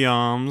baby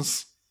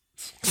arms.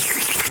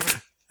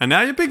 And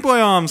now your big boy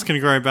arms can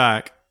grow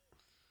back.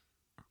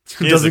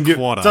 Here's a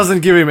quarter.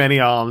 Doesn't give him any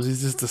arms.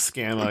 He's just a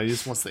scammer. He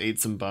just wants to eat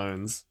some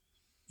bones.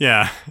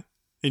 Yeah.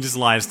 He just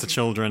lies to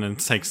children and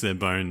takes their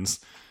bones.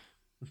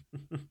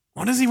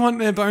 What does he want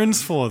their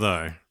bones for,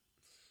 though?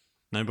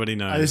 Nobody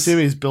knows. I assume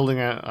he's building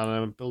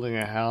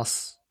a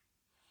house.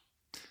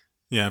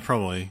 Yeah,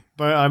 probably.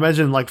 But I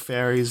imagine like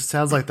fairies. It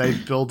sounds like they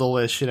build all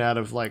their shit out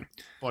of like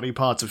body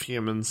parts of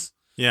humans.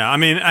 Yeah, I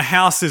mean, a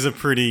house is a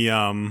pretty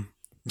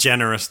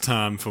generous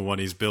term for what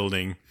he's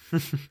building.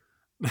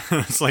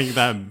 It's like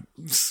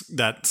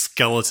that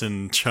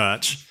skeleton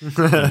church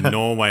in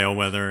Norway or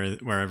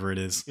wherever it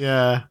is.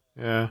 Yeah,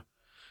 yeah.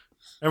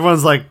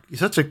 Everyone's like, "You're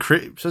such a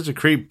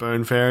creep,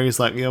 Bone Fairy." He's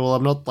like, "Yeah, well,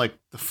 I'm not like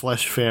the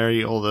flesh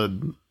fairy or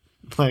the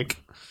like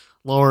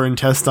lower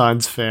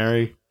intestines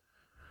fairy,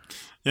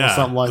 Yeah,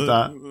 something like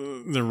that.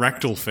 The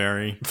rectal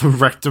fairy, the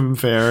rectum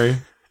fairy."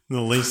 the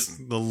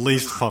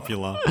least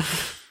popular.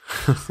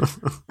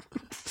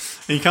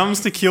 He comes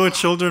to cure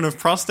children of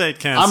prostate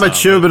cancer. I'm a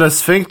tube and a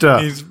sphincter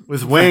He's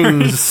with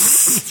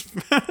wings.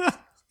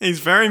 He's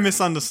very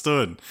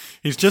misunderstood.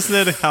 He's just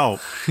there to help.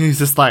 He's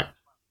just like,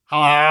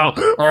 hello.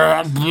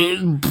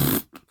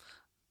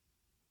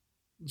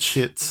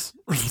 Shits.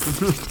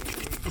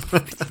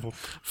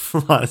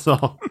 Flies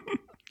off.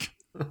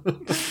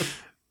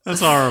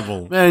 That's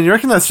horrible. Man, you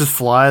reckon that's just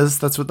flies?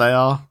 That's what they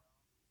are?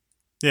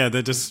 Yeah,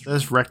 they're just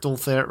There's rectal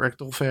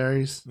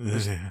fairies.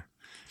 yeah.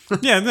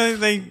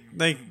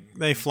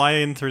 They fly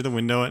in through the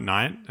window at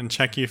night and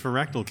check you for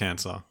rectal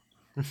cancer.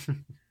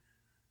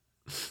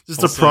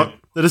 Just Also-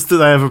 they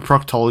have a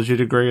proctology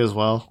degree as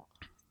well.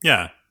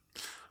 Yeah.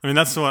 I mean,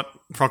 that's what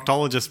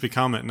proctologists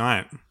become at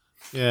night.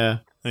 Yeah.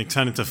 They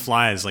turn into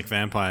flies like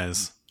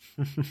vampires.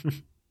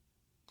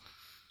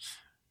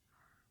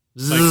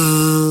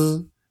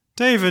 Zzz.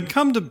 David,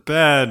 come to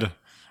bed.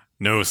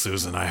 No,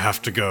 Susan, I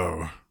have to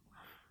go.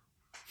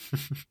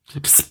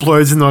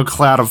 Explodes into a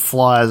cloud of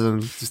flies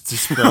and just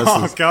disperses.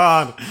 Oh,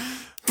 God.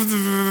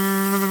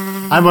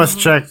 I must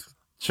check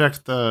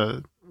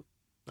the.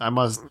 I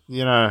must,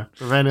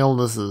 prevent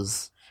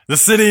illnesses. The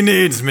city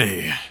needs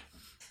me.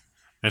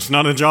 It's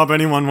not a job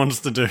anyone wants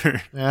to do. Yeah,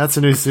 that's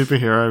a new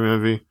superhero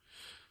movie.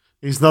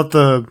 He's not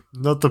the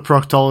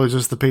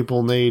proctologist the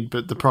people need,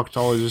 but the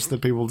proctologist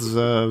that people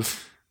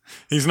deserve.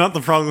 He's not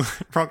the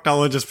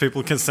proctologist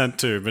people consent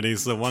to, but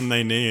he's the one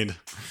they need.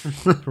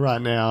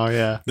 Right now,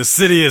 yeah. The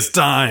city is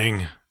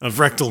dying of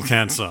rectal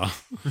cancer.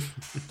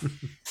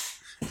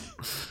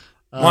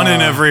 1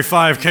 in every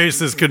 5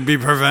 cases could be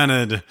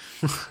prevented.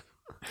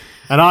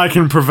 And I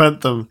can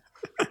prevent them.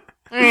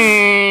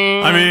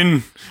 I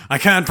mean, I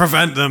can't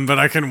prevent them, but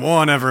I can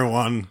warn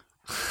everyone.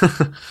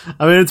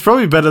 I mean, it's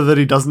probably better that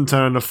he doesn't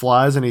turn into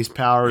flies and his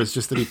power is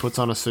just that he puts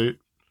on a suit.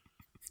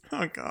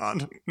 Oh,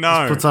 God.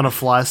 No. Puts on a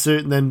fly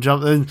suit and then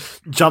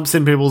jumps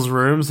in people's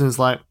rooms and is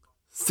like,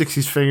 sticks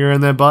his finger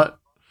in their butt.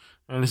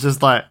 And it's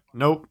just like,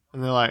 nope.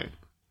 And they're like,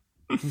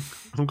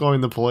 I'm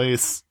calling the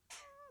police.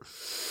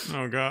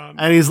 Oh, God.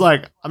 And he's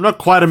like, I'm not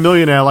quite a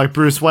millionaire like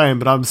Bruce Wayne,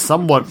 but I'm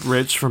somewhat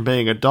rich from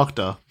being a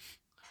doctor.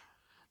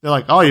 They're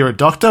like, oh, you're a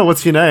doctor?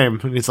 What's your name?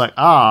 And he's like,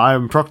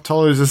 I'm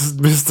proctologist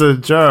Mr.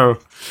 Joe.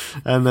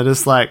 And they're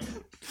just like,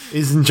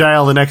 he's in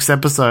jail the next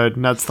episode.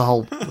 And that's the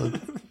whole...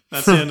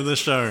 That's the end of the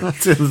show.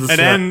 That's the end of the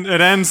show. It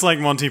ends like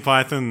Monty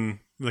Python,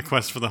 the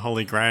quest for the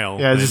Holy Grail.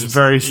 Yeah, just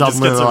very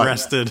suddenly He just gets like-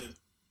 arrested.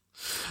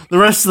 The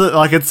rest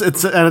of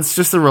it's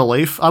just a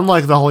relief.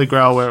 Unlike the Holy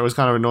Grail, where it was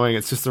kind of annoying,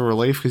 it's just a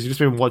relief because you've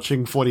just been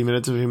watching 40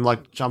 minutes of him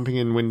like jumping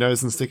in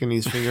windows and sticking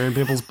his finger in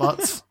people's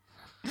butts,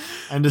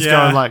 and just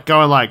Yeah.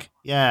 going like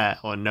yeah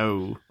or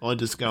no, or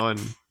just going,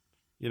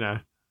 I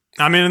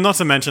mean, and not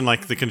to mention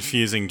like the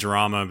confusing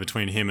drama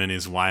between him and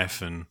his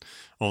wife and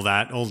all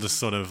that, all this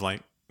sort of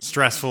like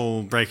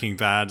stressful Breaking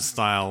Bad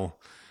style,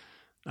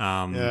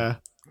 yeah.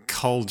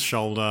 cold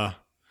shoulder.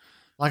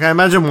 Like I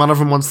imagine one of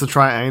them wants to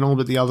try anal,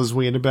 but the other's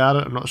weird about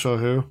it. I'm not sure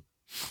who.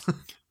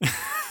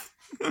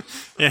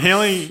 Yeah, he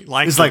only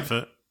likes He's it like-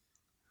 for...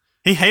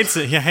 He hates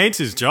it. He hates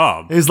his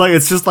job. He's like,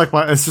 it's just like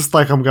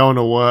I'm going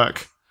to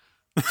work.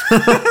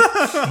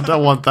 I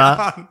don't want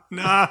that. Oh,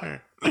 no.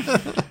 I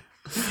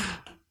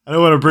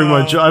don't want to bring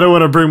I don't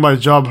want to bring my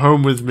job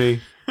home with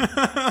me.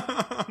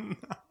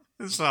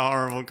 It's a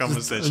horrible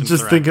conversation.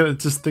 Just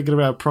thread. thinking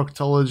about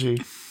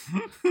proctology.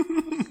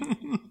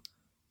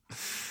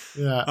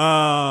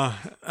 Yeah.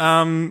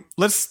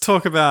 Let's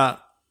talk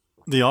about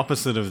the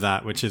opposite of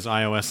that, which is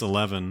iOS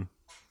 11,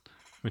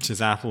 which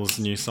is Apple's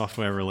new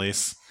software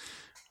release.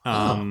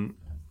 Man,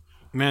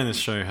 this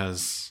show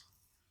has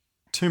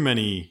too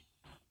many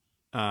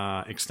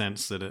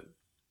extents that it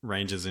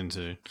ranges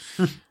into.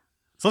 So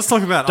let's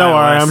talk about Don't iOS.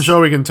 worry, I'm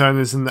sure we can turn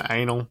this into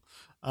anal.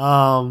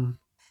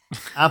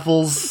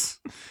 Apple's.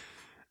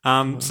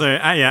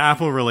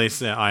 Apple released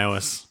their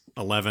iOS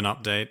 11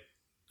 update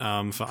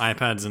for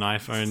iPads and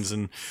iPhones.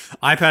 And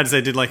iPads,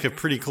 they did like a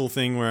pretty cool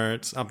thing where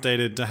it's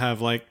updated to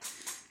have like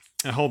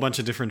a whole bunch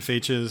of different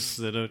features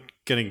that are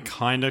getting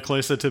kind of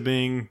closer to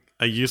being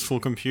a useful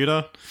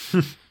computer.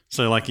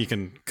 So like you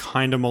can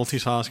kind of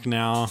multitask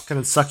now. Can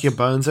it suck your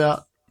bones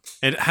out?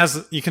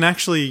 You can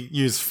actually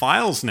use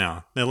files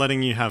now. They're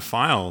letting you have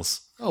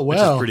files. Oh, Which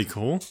wow. is pretty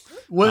cool.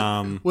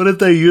 What did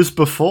they use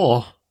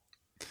before?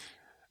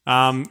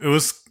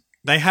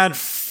 They had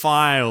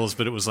files,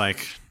 but it was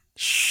like,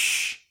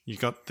 shh, you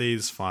got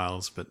these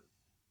files, but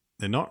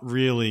they're not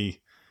really,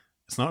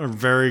 it's not a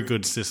very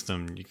good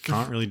system. You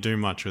can't really do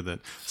much with it.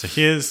 So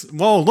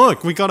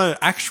look, we got an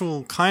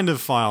actual kind of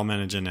file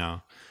manager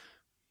now.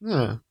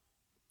 Yeah.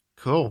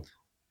 Cool.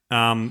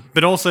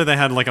 But also they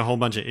had like a whole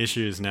bunch of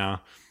issues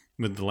now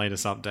with the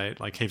latest update.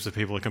 Like heaps of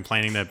people are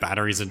complaining their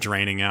batteries are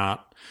draining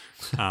out.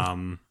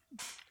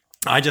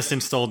 I just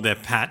installed their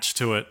patch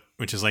to it,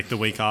 which is like the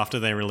week after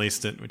they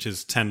released it, which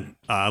is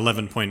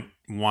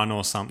 11.1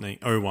 or something,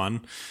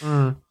 01.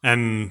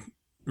 And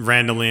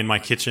randomly in my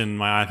kitchen,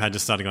 my iPad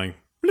just started going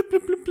blip,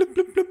 blip, blip, blip,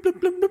 blip, blip,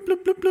 blip, blip,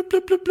 blip, blip, blip,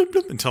 blip, blip, blip,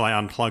 blip, until I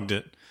unplugged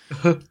it,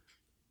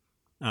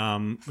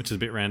 which is a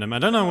bit random. I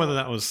don't know whether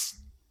that was...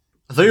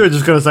 I thought you were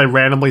just going to say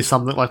randomly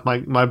something like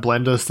my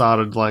blender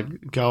started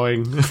like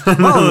going.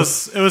 Well,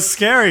 it was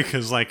scary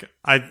because like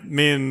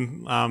me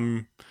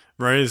and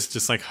Rose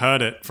just like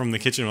heard it from the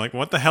kitchen. We're like,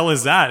 what the hell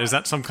is that? Is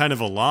that some kind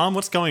of alarm?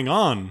 What's going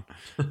on?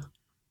 And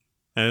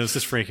it was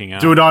just freaking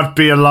out. Do not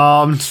be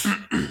alarmed.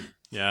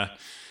 Yeah.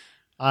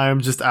 I am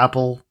just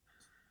Apple.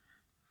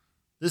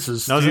 This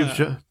is That was Steve.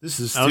 a- This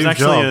is That was Steve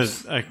actually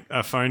Jobs.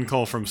 a phone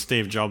call from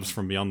Steve Jobs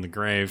from beyond the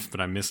grave,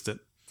 but I missed it.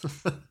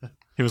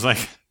 He was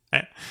like,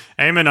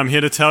 Eamon, I'm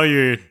here to tell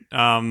you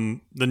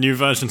the new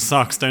version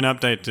sucks. Don't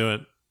update to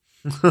it.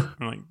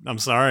 I'm like, I'm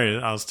sorry.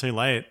 I was too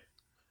late.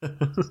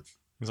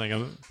 He's like,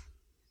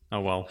 oh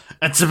well.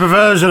 It's a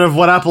perversion of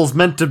what Apple's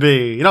meant to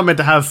be. You're not meant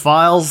to have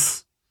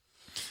files.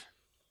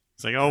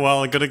 It's like, oh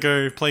well, I gotta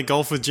go play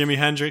golf with Jimi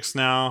Hendrix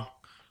now.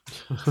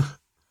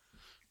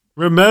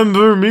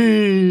 Remember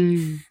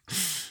me.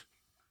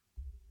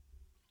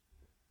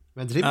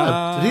 Man, did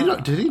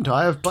he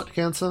die of butt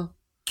cancer?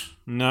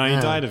 No, he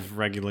died of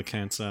regular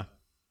cancer.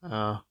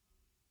 Oh.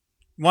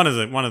 One of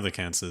the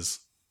cancers.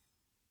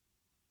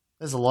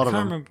 There's a lot of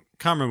them.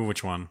 Can't remember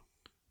which one.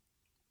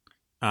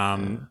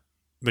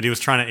 But he was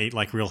trying to eat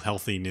like real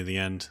healthy near the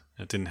end.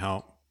 It didn't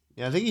help.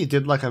 Yeah, I think he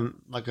did like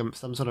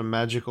some sort of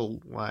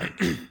magical like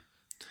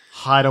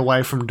hide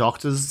away from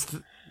doctors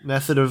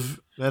method of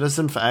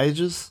medicine for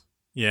ages.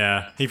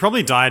 Yeah, he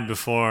probably died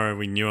before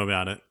we knew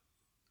about it.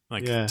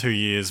 Like 2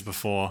 years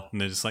before,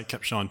 and they just like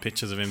kept showing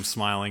pictures of him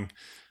smiling.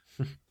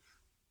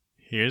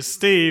 Here's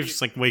Steve.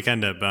 It's like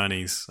Weekend at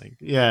Bernie's. Like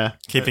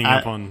keeping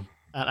up on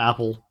at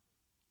Apple.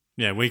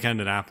 Yeah,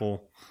 Weekend at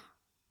Apple.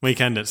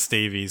 Weekend at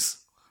Stevie's.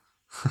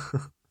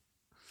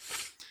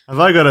 Have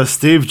I got a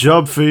Steve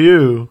job for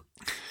you?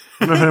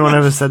 I don't know if anyone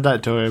ever said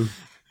that to him.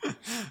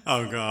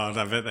 Oh god,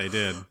 I bet they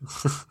did.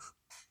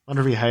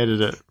 Wonder if he hated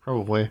it.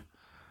 Probably.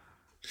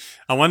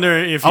 I wonder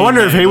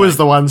if he was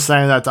the one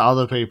saying that to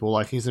other people,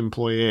 like his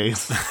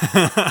employees.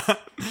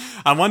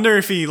 I wonder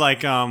if he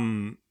like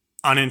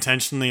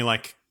unintentionally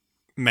like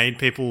made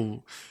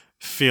people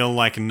feel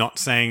like not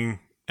saying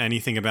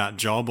anything about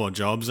job or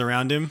jobs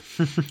around him.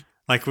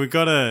 Like we've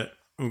got a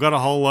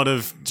whole lot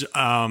of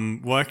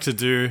work to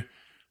do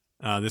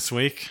this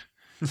week.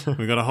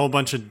 We've got a whole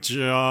bunch of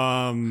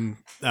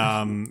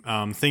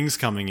things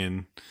coming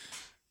in.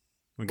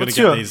 We've got to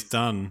get these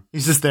done.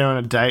 He's just there on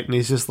a date, and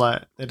they're just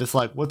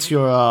like, "What's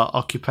your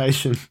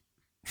occupation?"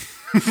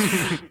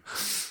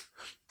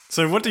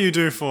 So, what do you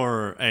do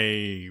for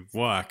a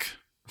work?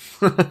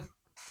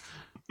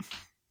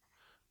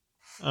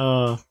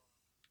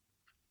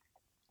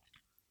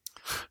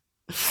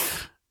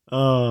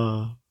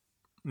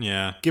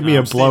 Yeah. Give me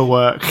a blow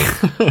work.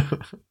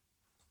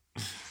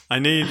 I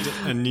need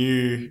a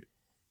new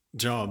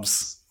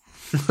jobs.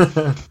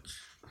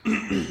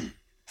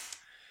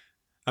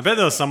 I bet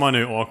there was someone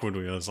who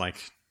awkwardly was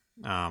like,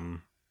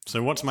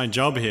 so what's my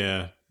job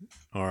here?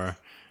 Or,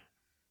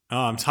 oh,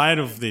 I'm tired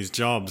of these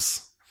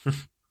jobs.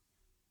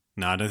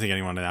 No, I don't think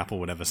anyone at Apple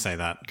would ever say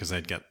that because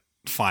they'd get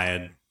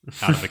fired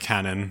out of a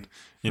cannon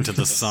into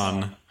the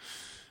sun.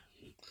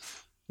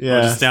 Yeah.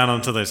 Or just down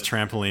onto those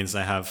trampolines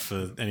they have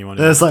for anyone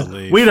who wants to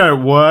leave. We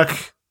don't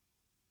work.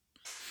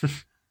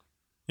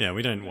 Yeah,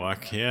 we don't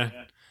work here.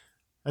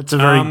 That's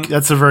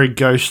a very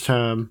gauche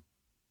term.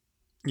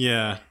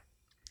 Yeah.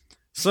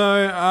 So,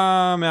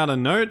 out of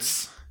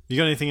notes, you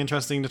got anything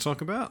interesting to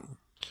talk about?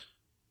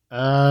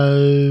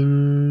 No.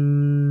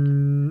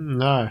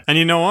 And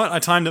you know what? I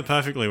timed it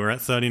perfectly. We're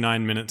at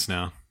 39 minutes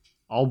now.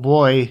 Oh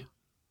boy.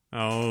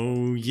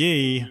 Oh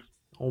yee.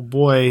 Oh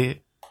boy.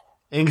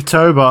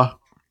 Inktober.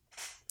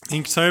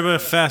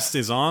 Inktober Fest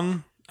is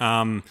on.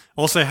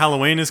 Also,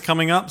 Halloween is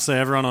coming up, so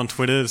everyone on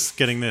Twitter is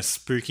getting their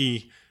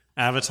spooky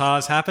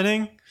avatars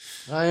happening.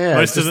 Oh yeah.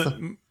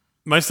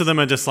 Most of them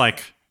are just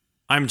like,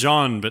 I'm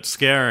John, but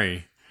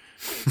scary.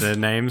 The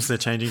names they're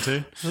changing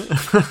to.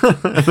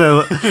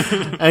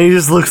 And he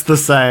just looks the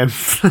same.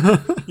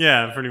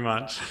 Yeah, pretty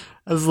much.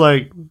 It's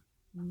like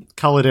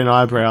coloured in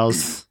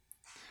eyebrows.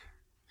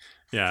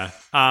 Yeah.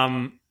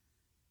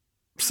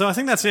 So I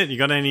think that's it. You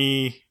got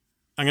any...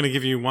 I'm going to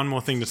give you one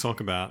more thing to talk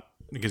about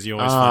because you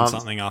always find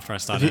something after I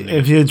start ending.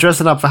 If you're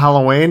dressing up for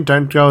Halloween,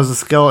 don't go as a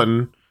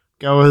skeleton.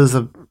 Go as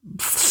a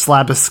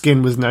slab of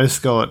skin with no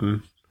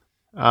skeleton.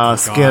 Are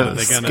there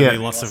going to be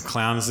lots of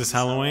clowns this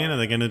Halloween? Are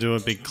they going to do a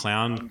big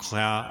clown?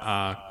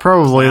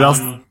 Probably.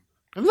 Isn't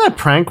that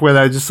prank where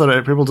they just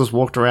people just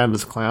walked around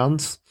as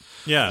clowns?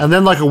 Yeah. And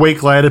then like a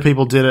week later,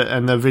 people did it,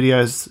 and the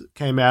videos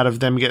came out of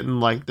them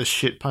getting like the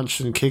shit punched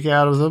and kick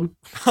out of them.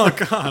 Oh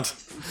god.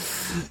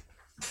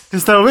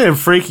 Because they were being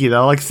freaky. They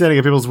were like standing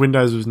at people's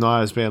windows with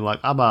knives, being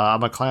like, "I'm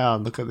a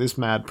clown. Look at this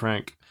mad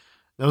prank."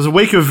 There was a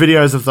week of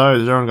videos of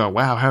those. Everyone go,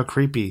 "Wow, how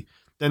creepy."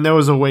 Then there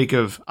was a week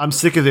of, I'm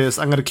sick of this,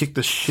 I'm going to kick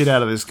the shit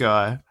out of this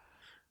guy.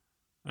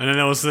 And then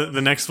there was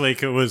the next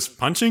week, it was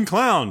punching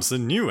clowns, the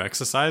new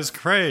exercise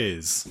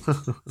craze.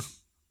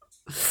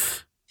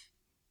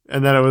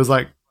 And then it was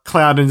like,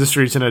 clown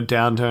industry's in a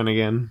downturn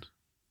again.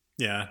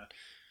 Yeah.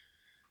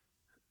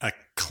 A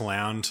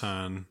clown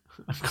turn.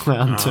 A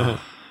clown turn.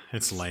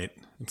 It's late.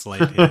 It's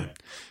late here.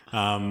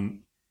 The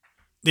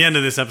end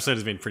of this episode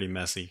has been pretty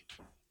messy.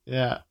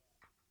 Yeah.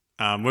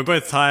 We're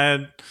both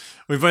tired.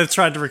 We both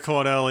tried to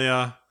record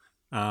earlier.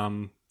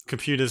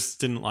 Computers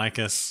didn't like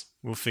us.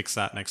 We'll fix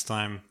that next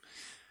time.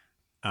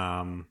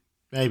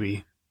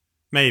 Maybe.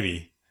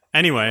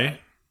 Anyway,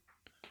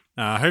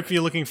 I hope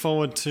you're looking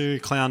forward to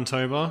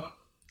Clowntober.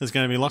 There's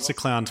going to be lots of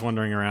clowns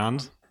wandering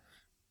around.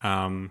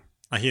 I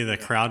hear they're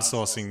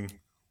crowdsourcing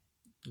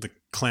the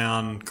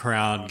clown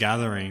crowd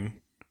gathering.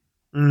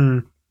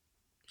 Mm.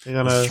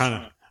 I was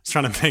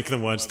trying to make the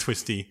words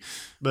twisty.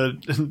 But...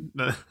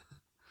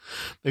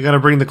 They're going to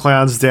bring the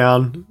clowns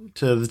down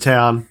to the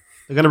town.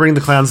 They're going to bring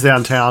the clowns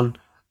downtown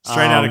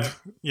Straight out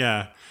of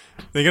yeah.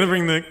 They're gonna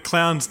bring the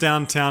clowns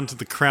downtown to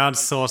the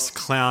crowdsourced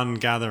clown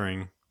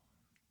gathering.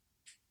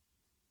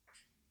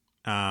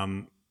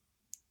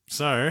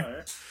 So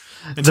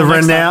the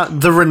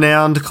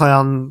renowned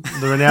clown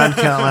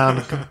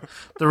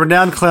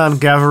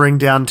gathering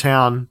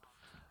downtown,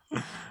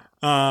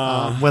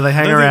 where they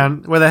hang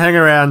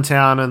around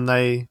town and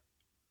they.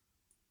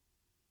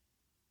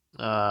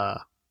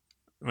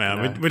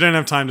 We don't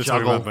have time to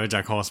juggle. talk about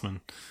BoJack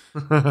Horseman.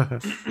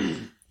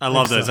 I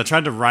love those. I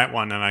tried to write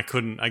one and I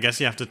couldn't. I guess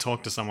you have to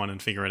talk to someone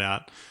and figure it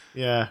out.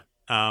 Yeah.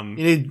 You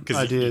need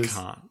ideas. You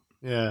can't.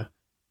 Yeah.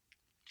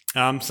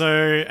 So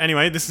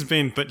anyway, this has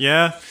been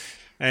a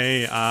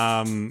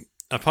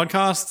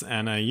podcast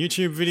and a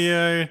YouTube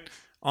video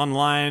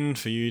online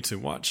for you to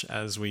watch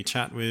as we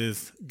chat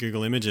with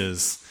Google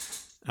Images.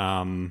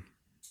 Not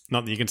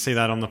that you can see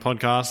that on the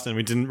podcast, and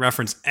we didn't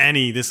reference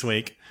any this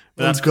week.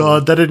 But Thank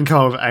God, that didn't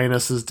come with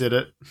anuses, did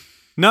it?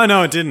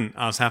 No, it didn't.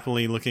 I was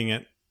happily looking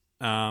at.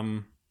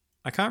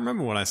 I can't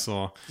remember what I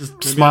saw.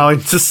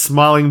 Just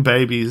smiling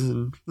babies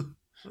and.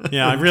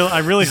 Yeah, I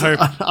really hope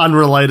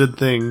unrelated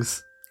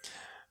things.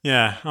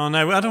 Yeah. Oh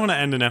no, I don't want to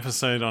end an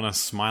episode on a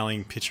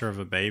smiling picture of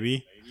a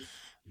baby.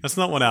 That's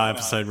not what our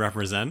episode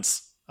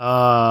represents.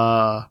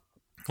 What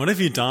have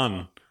you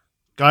done?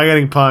 Guy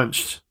getting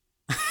punched.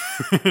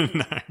 No,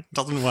 it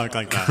doesn't work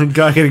like that.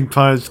 Guy getting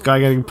punched.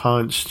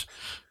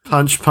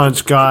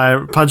 Punch,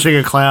 guy punching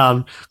a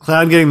clown.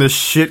 Clown getting the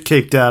shit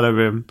kicked out of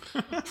him.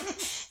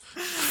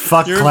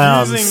 Fuck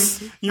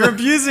clowns. You're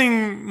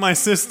abusing my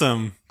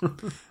system.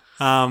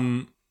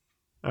 All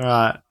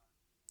right.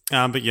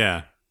 But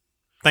yeah.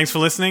 Thanks for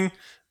listening.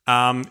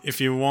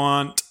 If you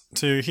want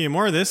to hear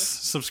more of this,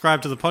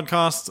 subscribe to the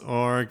podcast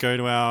or go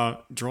to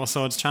our Draw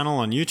Swords channel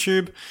on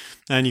YouTube,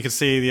 and you can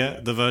see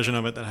the version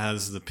of it that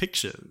has the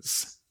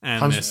pictures,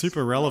 and they're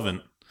super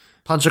relevant.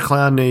 Punch a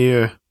clown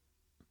near you.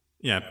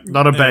 Yeah,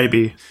 not a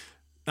baby.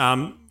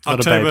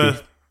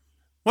 October.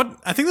 What?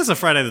 I think there's a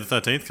Friday the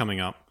 13th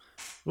coming up.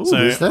 Ooh, so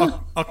is there?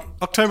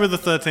 October the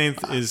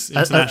 13th is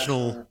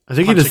International I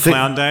think Punch a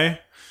Clown Day.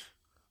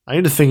 I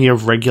need to think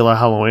of regular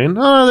Halloween.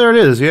 Oh, there it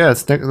is. Yeah,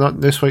 it's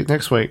not this week,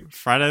 next week.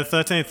 Friday the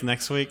 13th,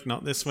 next week,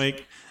 not this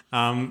week.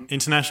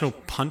 International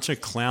Punch a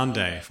Clown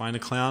Day. Find a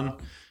clown,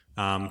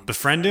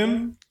 befriend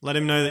him, let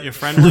him know that you're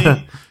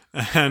friendly,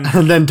 and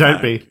then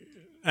don't be.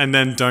 And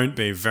then don't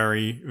be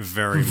very,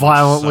 very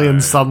violently much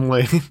and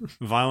suddenly.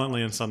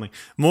 Violently and suddenly.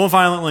 More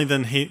violently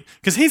than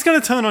because he's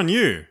going to turn on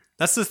you.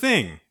 That's the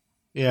thing.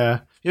 Yeah.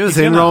 You ever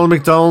seen Ronald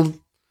McDonald?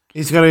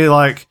 He's going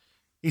to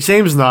he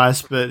seems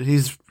nice, but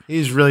he's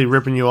really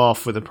ripping you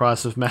off with the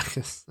price of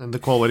Macca's and the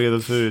quality of the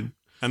food.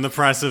 And the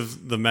price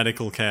of the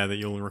medical care that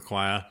you'll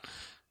require.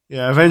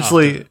 Yeah,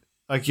 eventually,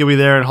 you'll be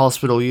there in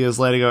hospital years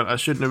later going, I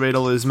shouldn't have eaten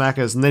all these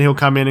Macca's. And then he'll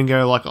come in and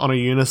go, on a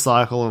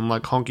unicycle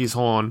and, honk his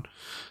horn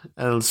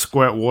and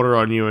squirt water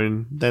on you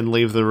and then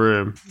leave the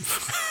room.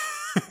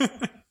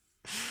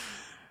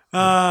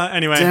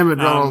 Anyway. Damn it,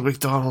 Ronald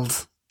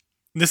McDonald.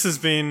 This has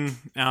been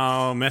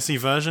our messy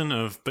version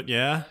of But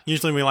Yeah.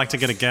 Usually we like to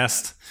get a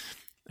guest.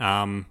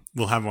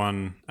 We'll have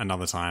one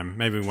another time.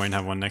 Maybe we won't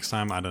have one next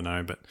time. I don't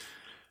know, but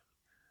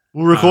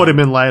we'll record him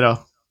in later.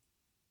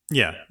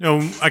 Yeah. Oh,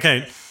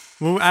 okay.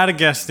 We'll add a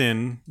guest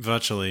in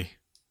virtually.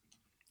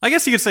 I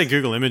guess you could say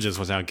Google Images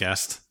was our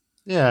guest.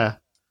 Yeah.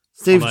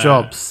 Steve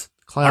Jobs.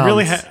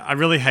 Clowns. I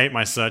really hate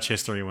my search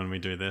history when we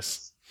do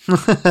this.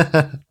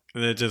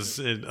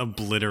 It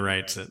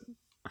obliterates it.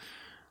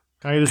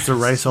 Can you just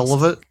erase all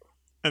of it?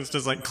 It's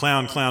just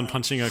clown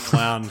punching a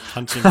clown,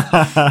 punching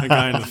a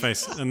guy in the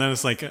face. And then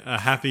it's a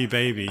happy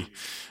baby.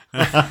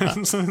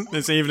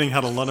 This evening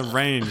had a lot of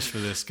range for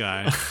this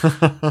guy.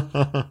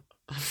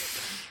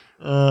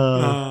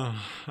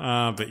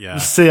 But yeah.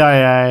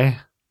 CIA.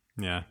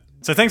 Yeah.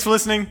 So thanks for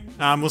listening.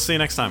 We'll see you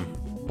next time.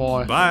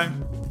 Bye. Bye.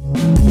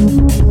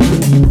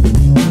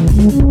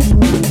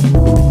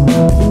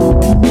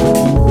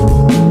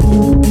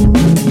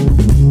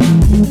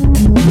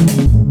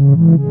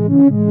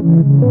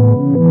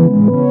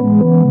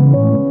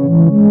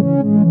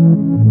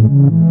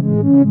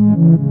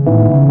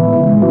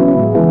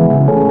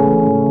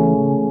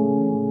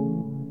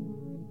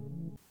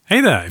 Hey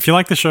there, if you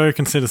like the show,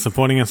 consider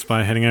supporting us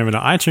by heading over to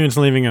iTunes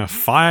and leaving a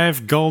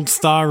 5 gold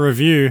star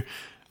review.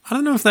 I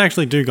don't know if they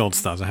actually do gold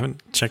stars. I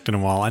haven't checked in a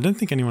while. I don't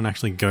think anyone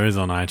actually goes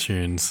on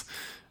iTunes.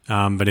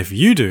 But if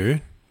you do,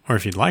 or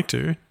if you'd like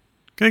to,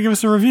 go give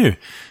us a review.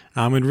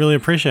 We'd really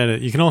appreciate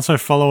it. You can also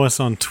follow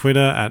us on Twitter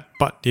at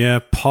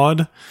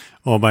ButYeahPod,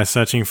 or by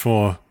searching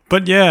for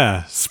But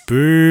Yeah,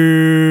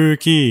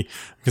 Spooky,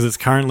 because it's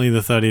currently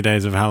the 30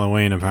 days of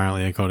Halloween,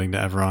 apparently, according to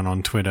everyone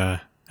on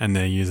Twitter and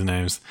their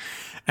usernames.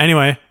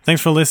 Anyway,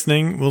 thanks for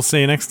listening. We'll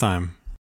see you next time.